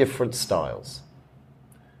very different styles.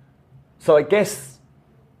 So I guess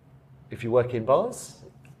if you work in bars,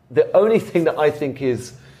 the only thing that I think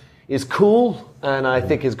is cool and I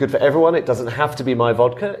think is good for everyone, it doesn't have to be my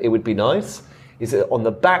vodka, it would be nice, is that on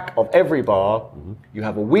the back of every bar, you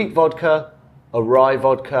have a wheat vodka, a rye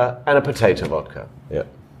vodka, and a potato vodka. Yeah.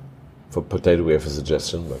 For potato, we have a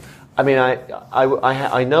suggestion. But I mean,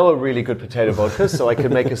 I know a really good potato vodka, so I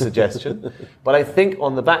can make a suggestion. But I think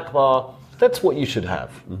on the back bar, that's what you should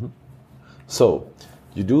have. So,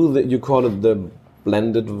 you call it the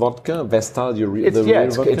blended vodka, Vestal, real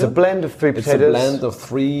vodka? It's a blend of 3 potatoes. It's a blend of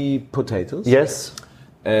 3 potatoes. Yes.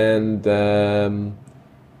 And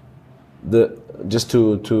just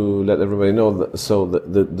to let everybody know, so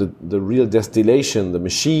the real distillation, the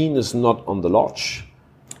machine is not on the lodge.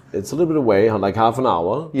 It's a little bit away, like half an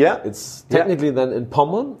hour. Yeah. It's technically then in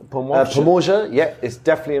Pomorze. Pomorze, yeah, it's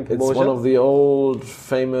definitely in Pomorze. It's one of the old,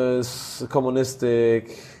 famous,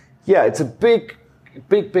 communistic... Yeah, it's a big,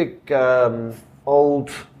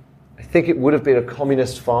 old... I think it would have been a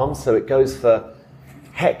communist farm, so it goes for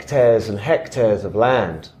hectares and hectares of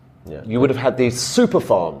land. Yeah. You would have had these super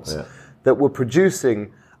farms that were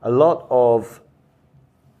producing a lot of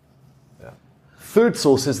food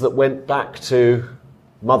sources that went back to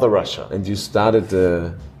Mother Russia. And you started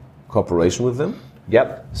a cooperation with them?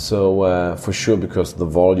 Yep. So for sure, because the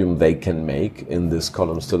volume they can make in this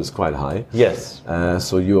column still is quite high. Yes.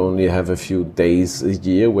 So you only have a few days a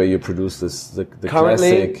year where you produce the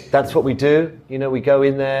Currently, classic. that's what we do. You know, we go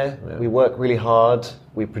in there, we work really hard,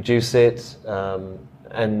 we produce it,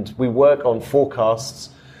 and we work on forecasts.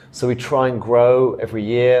 So we try and grow every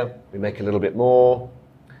year. We make a little bit more,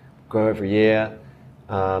 grow every year,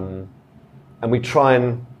 and we try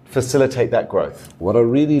and facilitate that growth. What I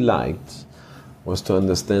really liked was to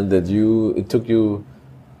understand that it took you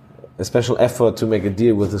a special effort to make a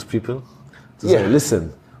deal with these people. To say,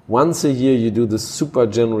 listen, once a year you do the super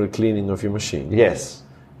general cleaning of your machine. Yes.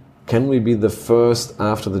 Can we be the first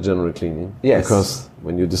after the general cleaning? Yes. Because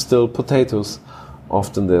when you distill potatoes,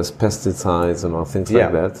 often there's pesticides and all things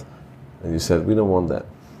like that. And you said, we don't want that.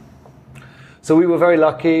 So we were very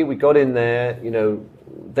lucky. We got in there. You know,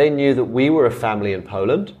 they knew that we were a family in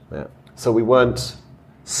Poland. Yeah. So we weren't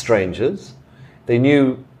strangers. They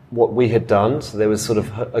knew what we had done. So there was sort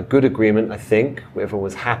of a good agreement, I think. Everyone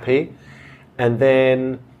was happy. And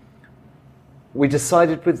then we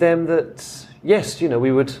decided with them that, yes, you know,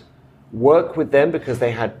 we would work with them because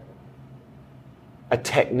they had a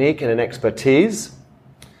technique and an expertise.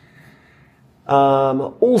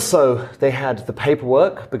 Also, they had the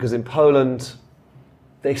paperwork, because in Poland,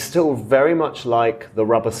 they still very much like the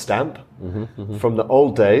rubber stamp from the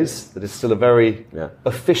old days. That is still a very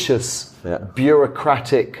officious,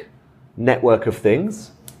 bureaucratic network of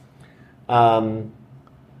things. And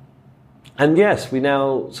yes, we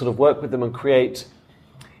now sort of work with them and create,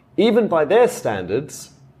 even by their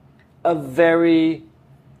standards, a very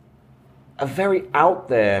out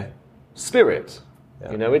there spirit.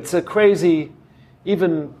 You know, it's a crazy,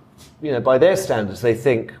 even, you know, by their standards, they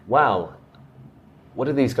think, wow, what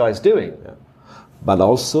are these guys doing? Yeah. But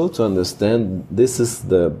also to understand, this is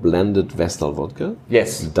the blended Vestal Vodka.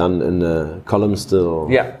 Yes. Done in a column still,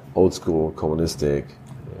 Yeah. old school, communistic,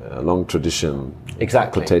 long tradition,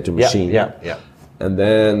 Exactly. potato machine. Yeah. And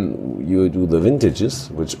then you do the vintages,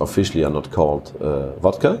 which officially are not called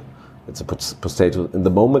vodka. It's a potato. In the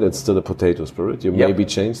moment, it's still a potato spirit. You maybe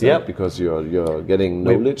change that because you're getting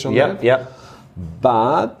knowledge on that. Yeah.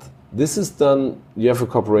 But this is done. You have a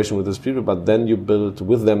cooperation with these people, but then you build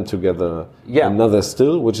with them together another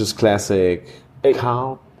still, which is classic.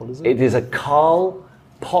 Carl. What is it? It is a Carl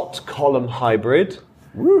pot column hybrid.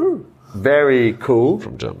 Woo-hoo. Very cool.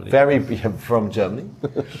 From Germany. From Germany.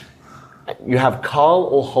 You have Carl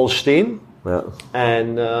or Holstein. Yeah.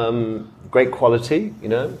 And great quality, you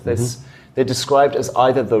know. They're described as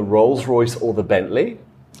either the Rolls-Royce or the Bentley.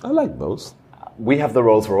 I like both. We have the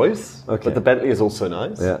Rolls-Royce, but the Bentley is also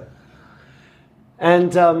nice. Yeah.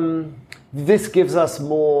 And this gives us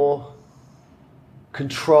more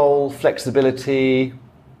control, flexibility.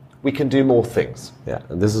 We can do more things. Yeah,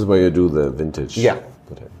 and this is where you do the vintage. Yeah.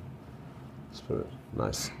 Spirit.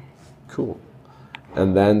 Nice. Cool.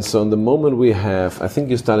 And then, so in the moment we have, I think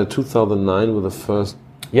you started 2009 with the first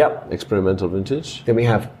experimental vintage. Then we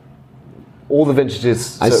have all the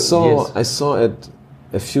vintages. I saw at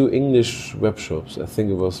a few English web shops. I think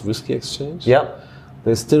it was Whiskey Exchange. Yep.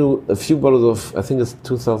 There's still a few bottles of, I think it's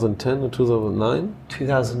 2010 or 2009.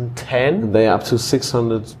 2010. And they are up to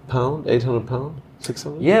 £600, £800,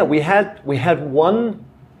 600. Yeah, we had one.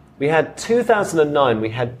 We had 2009. We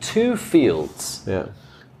had two fields. Yeah.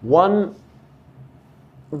 One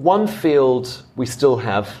field we still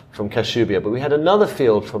have from Kashubia, but we had another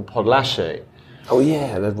field from Podlasie. Oh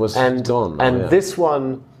yeah, that was gone. And this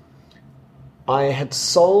one, I had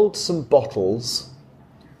sold some bottles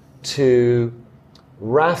to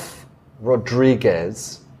Raf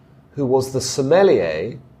Rodriguez, who was the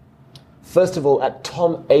sommelier, first of all, at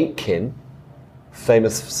Tom Aitken,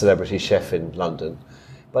 famous celebrity chef in London,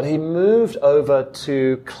 but he moved over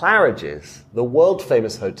to Claridge's, the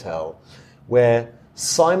world-famous hotel, where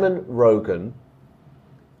Simon Rogan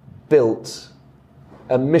built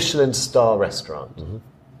a Michelin star restaurant.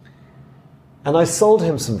 And I sold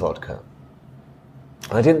him some vodka.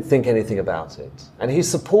 I didn't think anything about it. And he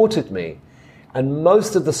supported me. And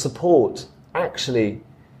most of the support actually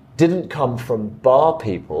didn't come from bar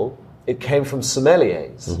people. It came from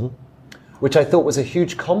sommeliers. which I thought was a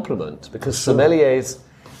huge compliment because sommeliers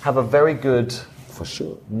have a very good For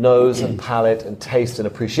sure. nose and palate and taste and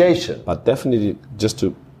appreciation. But definitely,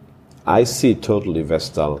 I see totally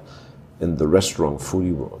Vestal in the restaurant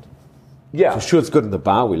foodie world. Yeah. For sure, it's good in the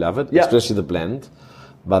bar. We love it, Yeah. especially the blend.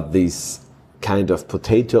 But these kind of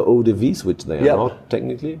potato eau de vie, which they are not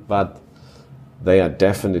technically, but they are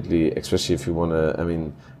definitely, especially if you want to. I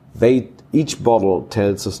mean, each bottle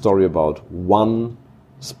tells a story about one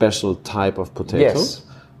special type of potato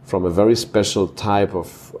from a very special type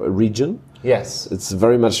of region. Yes. It's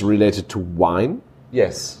very much related to wine.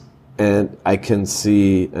 Yes. And I can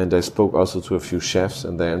see, and I spoke also to a few chefs,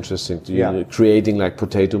 and they're interesting to creating like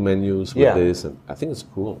potato menus with this, and I think it's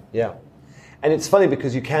cool. Yeah. And it's funny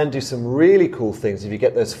because you can do some really cool things if you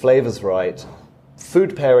get those flavors right.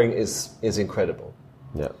 Food pairing is incredible.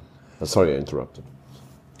 Yeah. Sorry I interrupted.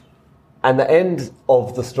 And the end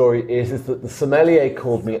of the story is that the sommelier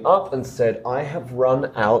called me up and said, I have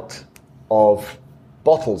run out of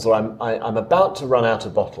bottles, or I'm about to run out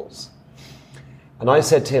of bottles. And I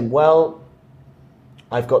said to him, well,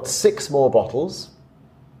 I've got 6 more bottles,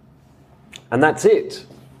 and that's it.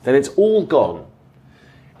 Then it's all gone.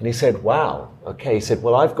 And he said, wow, okay. He said,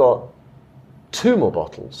 well, I've got 2 more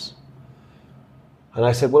bottles. And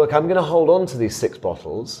I said, well, look, I'm going to hold on to these 6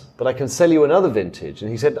 bottles, but I can sell you another vintage. And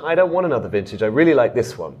he said, I don't want another vintage. I really like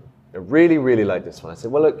this one. I really, really like this one. I said,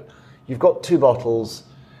 well, look, you've got 2 bottles.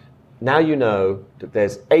 Now you know that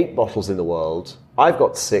there's 8 bottles in the world. I've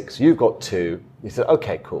got 6. You've got 2. He said,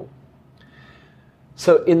 okay, cool.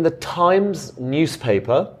 So in the Times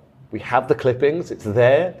newspaper, we have the clippings. It's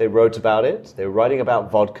there. They wrote about it. They were writing about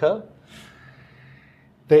vodka.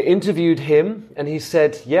 They interviewed him, and he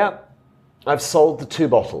said, yeah, I've sold the 2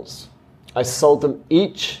 bottles. I sold them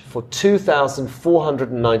each for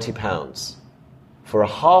 £2,490 for a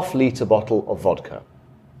half-litre bottle of vodka.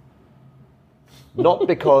 Not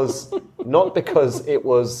because it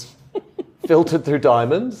was filtered through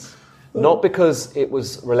diamonds, not because it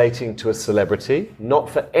was relating to a celebrity, not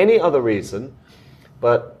for any other reason,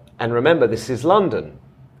 and remember, this is London.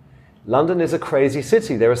 London is a crazy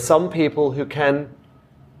city. There are some people who can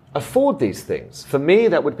afford these things. For me,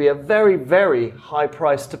 that would be a very, very high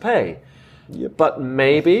price to pay. Yep. But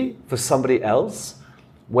maybe for somebody else,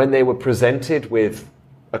 when they were presented with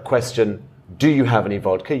a question, do you have any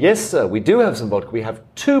vodka? Yes, sir, we do have some vodka. We have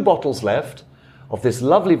 2 bottles left of this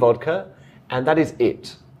lovely vodka, and that is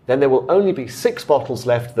it. Then there will only be 6 bottles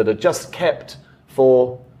left that are just kept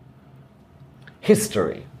for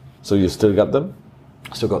history. So you still got them?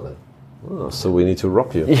 Still got them. Oh, so we need to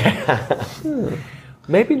rob you. Yeah.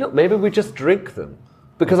 Maybe not. Maybe we just drink them.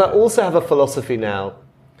 Because I also have a philosophy now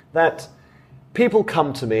that people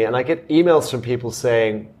come to me and I get emails from people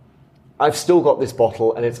saying, I've still got this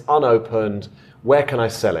bottle and it's unopened. Where can I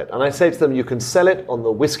sell it? And I say to them, you can sell it on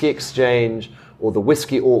the whiskey exchange or the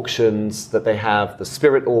whiskey auctions that they have, the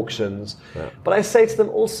spirit auctions. Yeah. But I say to them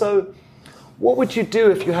also, what would you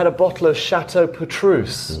do if you had a bottle of Chateau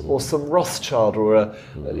Petrus or some Rothschild or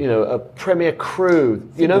a Premier Cru?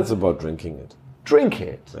 It's about drinking it. Drink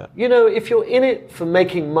it. Yeah. If you're in it for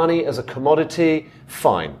making money as a commodity,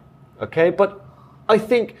 fine. Okay? But I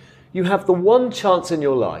think you have the one chance in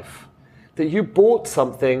your life that you bought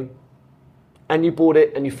something and you bought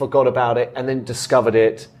it and you forgot about it and then discovered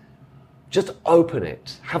it. Just open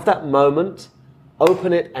it. Have that moment.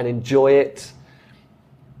 Open it and enjoy it.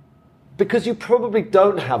 Because you probably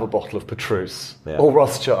don't have a bottle of Petrus or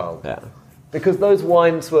Rothschild. Yeah. Because those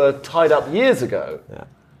wines were tied up years ago. Yeah.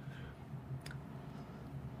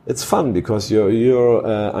 It's fun because you're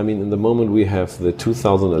in the moment we have the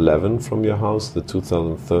 2011 from your house, the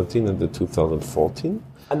 2013 and the 2014.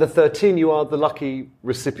 And the 13, you are the lucky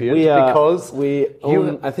recipient because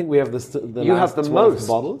I think we have the you last have the 12 most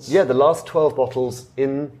bottles. Yeah, the last 12 bottles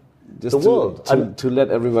in the world. To let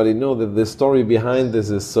everybody know that the story behind this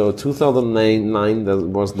is 2009 that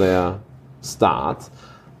was their start.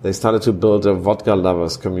 They started to build a vodka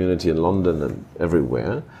lovers community in London and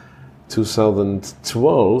everywhere.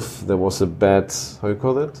 2012 there was a bad, how you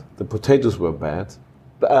call it? The potatoes were bad.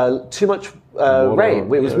 Too much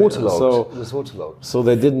rain. It was waterlogged. It was waterlogged. So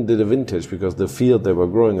they didn't do the vintage because the field they were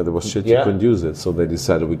growing and there was shit you couldn't use it. So they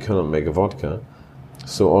decided we cannot make a vodka.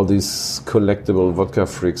 So all these collectible vodka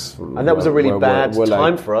freaks. And that was a really bad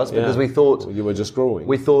time for us because we thought you were just growing.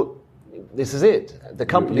 We thought this is it. The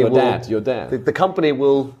company You're dead. The company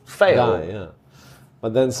will fail. Die, yeah.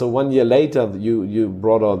 But then, so 1 year later, you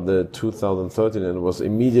brought out the 2013 and it was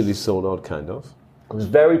immediately sold out, kind of. It was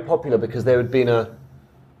very popular because there had been a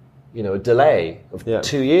delay of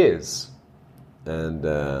 2 years. And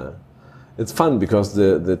it's fun because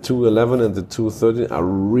the 211 and the 213 are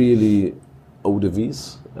really eau de vie,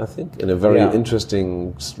 I think, in a very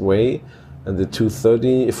interesting way. And the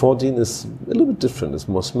 214 is a little bit different. It's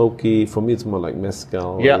more smoky. For me, it's more like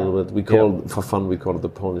mezcal. A little bit. For fun, we call it the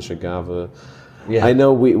Polish agave. Yeah. I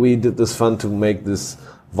know we did this fun to make this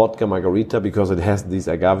vodka margarita because it has these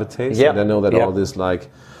agave tastes. Yeah. And I know that all these like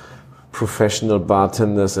professional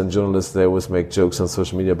bartenders and journalists, they always make jokes on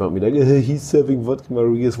social media about me, like, he's serving vodka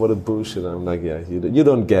margaritas, what a bullshit. I'm like, yeah, you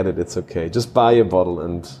don't get it, it's okay. Just buy a bottle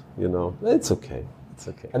and, it's okay. It's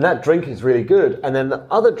okay. And that drink is really good. And then the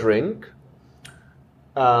other drink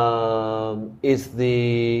is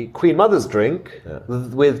the Queen Mother's drink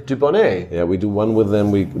with Dubonnet. Yeah, we do one with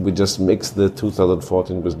them. We just mix the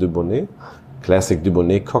 2014 with Dubonnet, classic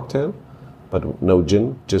Dubonnet cocktail, but no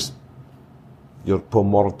gin, just your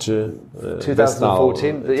Pomorce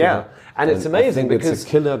 2014, Vestal, and it's amazing because it's a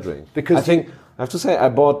killer drink. Because I have to say, I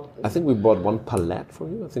think we bought one palette for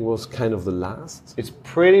you. I think it was kind of the last. It's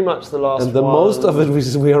pretty much the last. And the one. Most of it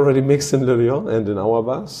we already mixed in Le Lion and in our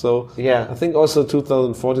bars. So I think also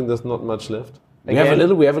 2014 there's not much left. We have a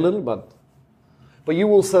little, but you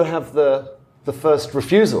also have the first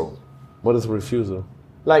refusal. What is refusal?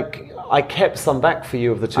 Like, I kept some back for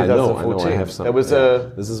you of the 2014. I know, I have some. There was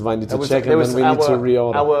this is why I need to check, and then we need to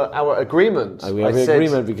reorder. Our agreement. We have an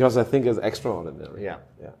agreement because I think it's extraordinary. Yeah.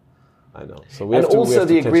 I know. So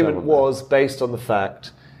the agreement was based on the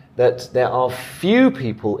fact that there are few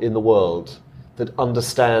people in the world that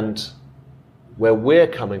understand where we're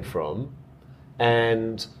coming from,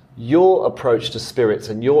 and your approach to spirits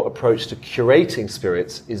and your approach to curating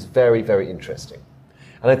spirits is very, very interesting.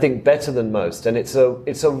 And I think better than most. And it's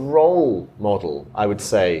a role model, I would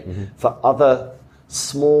say, for other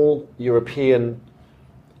small European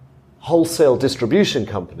wholesale distribution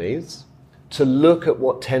companies to look at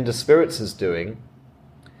what Tender Spirits is doing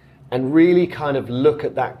and really kind of look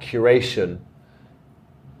at that curation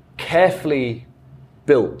carefully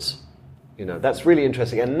built. That's really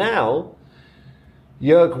interesting. And now,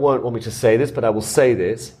 Jörg won't want me to say this, but I will say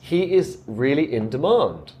this. He is really in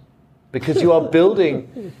demand. Because you are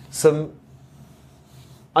building some...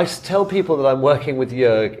 I tell people that I'm working with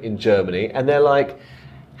Jörg in Germany, and they're like,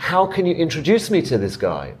 how can you introduce me to this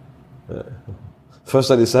guy?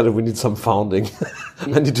 First I decided we need some founding.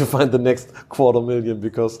 I need to find the next 250,000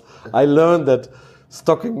 because I learned that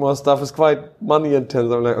stocking more stuff is quite money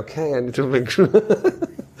intense. I'm like, okay, I need to make sure.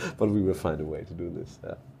 But we will find a way to do this.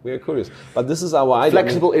 Yeah. We are curious. But this is our idea.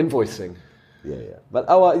 Flexible invoicing. Yeah. But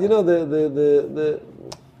our,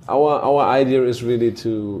 Our idea is really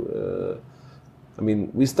to,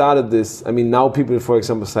 we started this, now people, for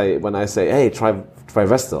example, say, when I say, hey, try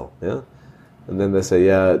Vestal, yeah? And then they say,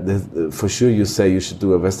 for sure you say you should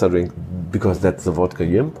do a Vestal drink because that's the vodka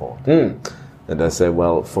you import. And I say,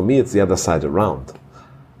 well, for me it's the other side around.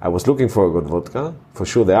 I was looking for a good vodka. For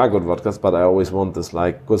sure there are good vodkas, but I always want this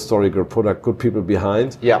like good story, good product, good people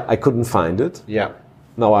behind. Yeah. I couldn't find it. Yeah.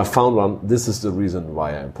 Now I found one. This is the reason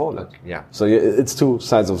why I import it. Yeah. So it's two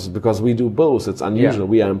sides of it because we do both. It's unusual.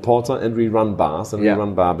 We are importer and we run bars and we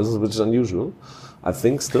run bar business, which is unusual, I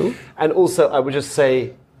think, still. And also, I would just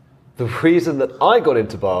say, the reason that I got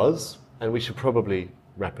into bars, and we should probably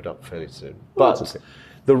wrap it up fairly soon. But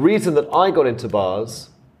the reason that I got into bars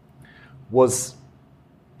was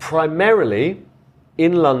primarily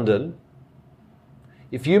in London.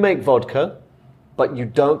 If you make vodka, but you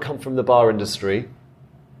don't come from the bar industry,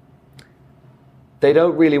 they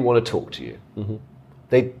don't really want to talk to you.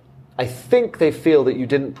 I think they feel that you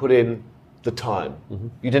didn't put in the time.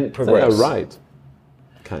 You didn't progress. They're right,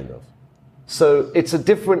 kind of. So it's a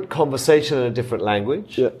different conversation and a different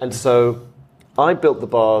language. Yeah. And so I built the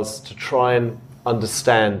bars to try and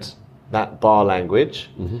understand that bar language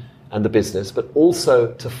and the business, but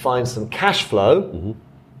also to find some cash flow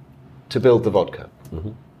to build the vodka.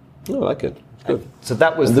 I like it. It's good. So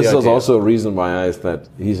that was this the was idea. Also a reason why I thought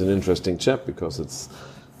he's an interesting chap because it's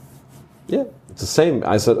the same.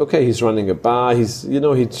 I said, okay, he's running a bar. He's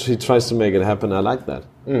he tries to make it happen. I like that.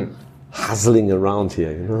 Hustling around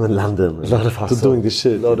here, in London. A lot of hustle. Doing the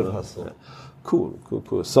shit. A lot of hustle. Yeah. Cool.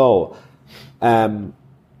 So,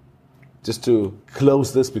 just to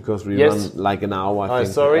close this because we run like an hour. I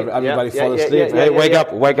think. Sorry. Everybody fall asleep. Hey, wake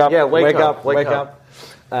up. Yeah, wake up.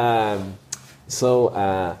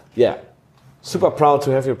 Super proud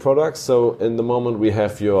to have your products. So in the moment we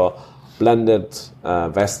have your blended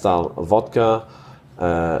Vestal Vodka,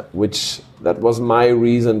 which that was my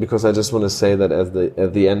reason because I just want to say that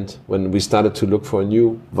at the end when we started to look for a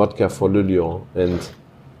new vodka for Le Lion and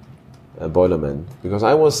Boilerman, because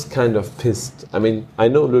I was kind of pissed. I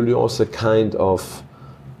know Le Lion is a kind of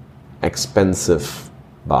expensive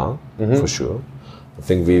bar for sure, I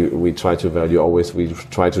think we try to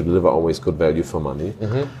deliver always good value for money.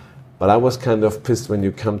 But I was kind of pissed when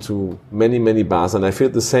you come to many bars, and I feel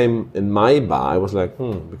the same in my bar. I was like,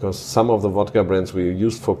 because some of the vodka brands we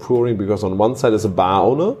used for pouring, because on one side as a bar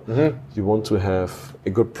owner, you want to have a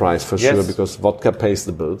good price for sure, because vodka pays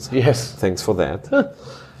the bills. Yes. Thanks for that.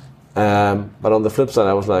 But on the flip side,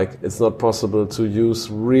 I was like, it's not possible to use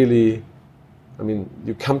really, I mean,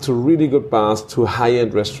 you come to really good bars, to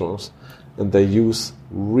high-end restaurants, and they use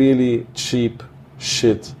really cheap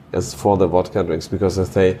shit as for the vodka drinks, because they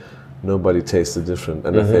say, nobody tastes it different,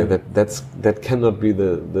 and I think that cannot be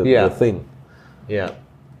the thing. Yeah,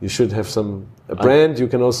 you should have a brand. You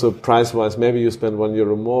can also price-wise, maybe you spend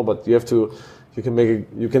 €1 more, but you have to.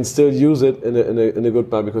 You can still use it in a good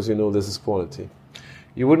bar because you know this is quality.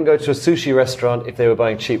 You wouldn't go to a sushi restaurant if they were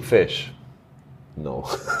buying cheap fish. No.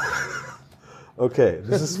 Okay,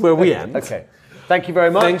 this is where we end. Okay, thank you very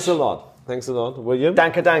much. Thanks a lot, William.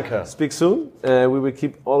 Danke. Speak soon. We will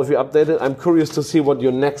keep all of you updated. I'm curious to see what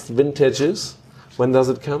your next vintage is. When does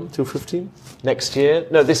it come? 2015? Next year?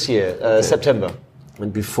 No, this year, September.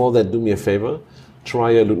 And before that, do me a favor.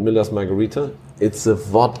 Try a Ludmilla's Margarita. It's a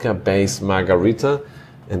vodka-based margarita.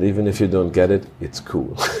 And even if you don't get it, it's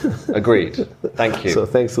cool. Agreed. Thank you. So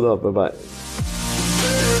thanks a lot. Bye-bye.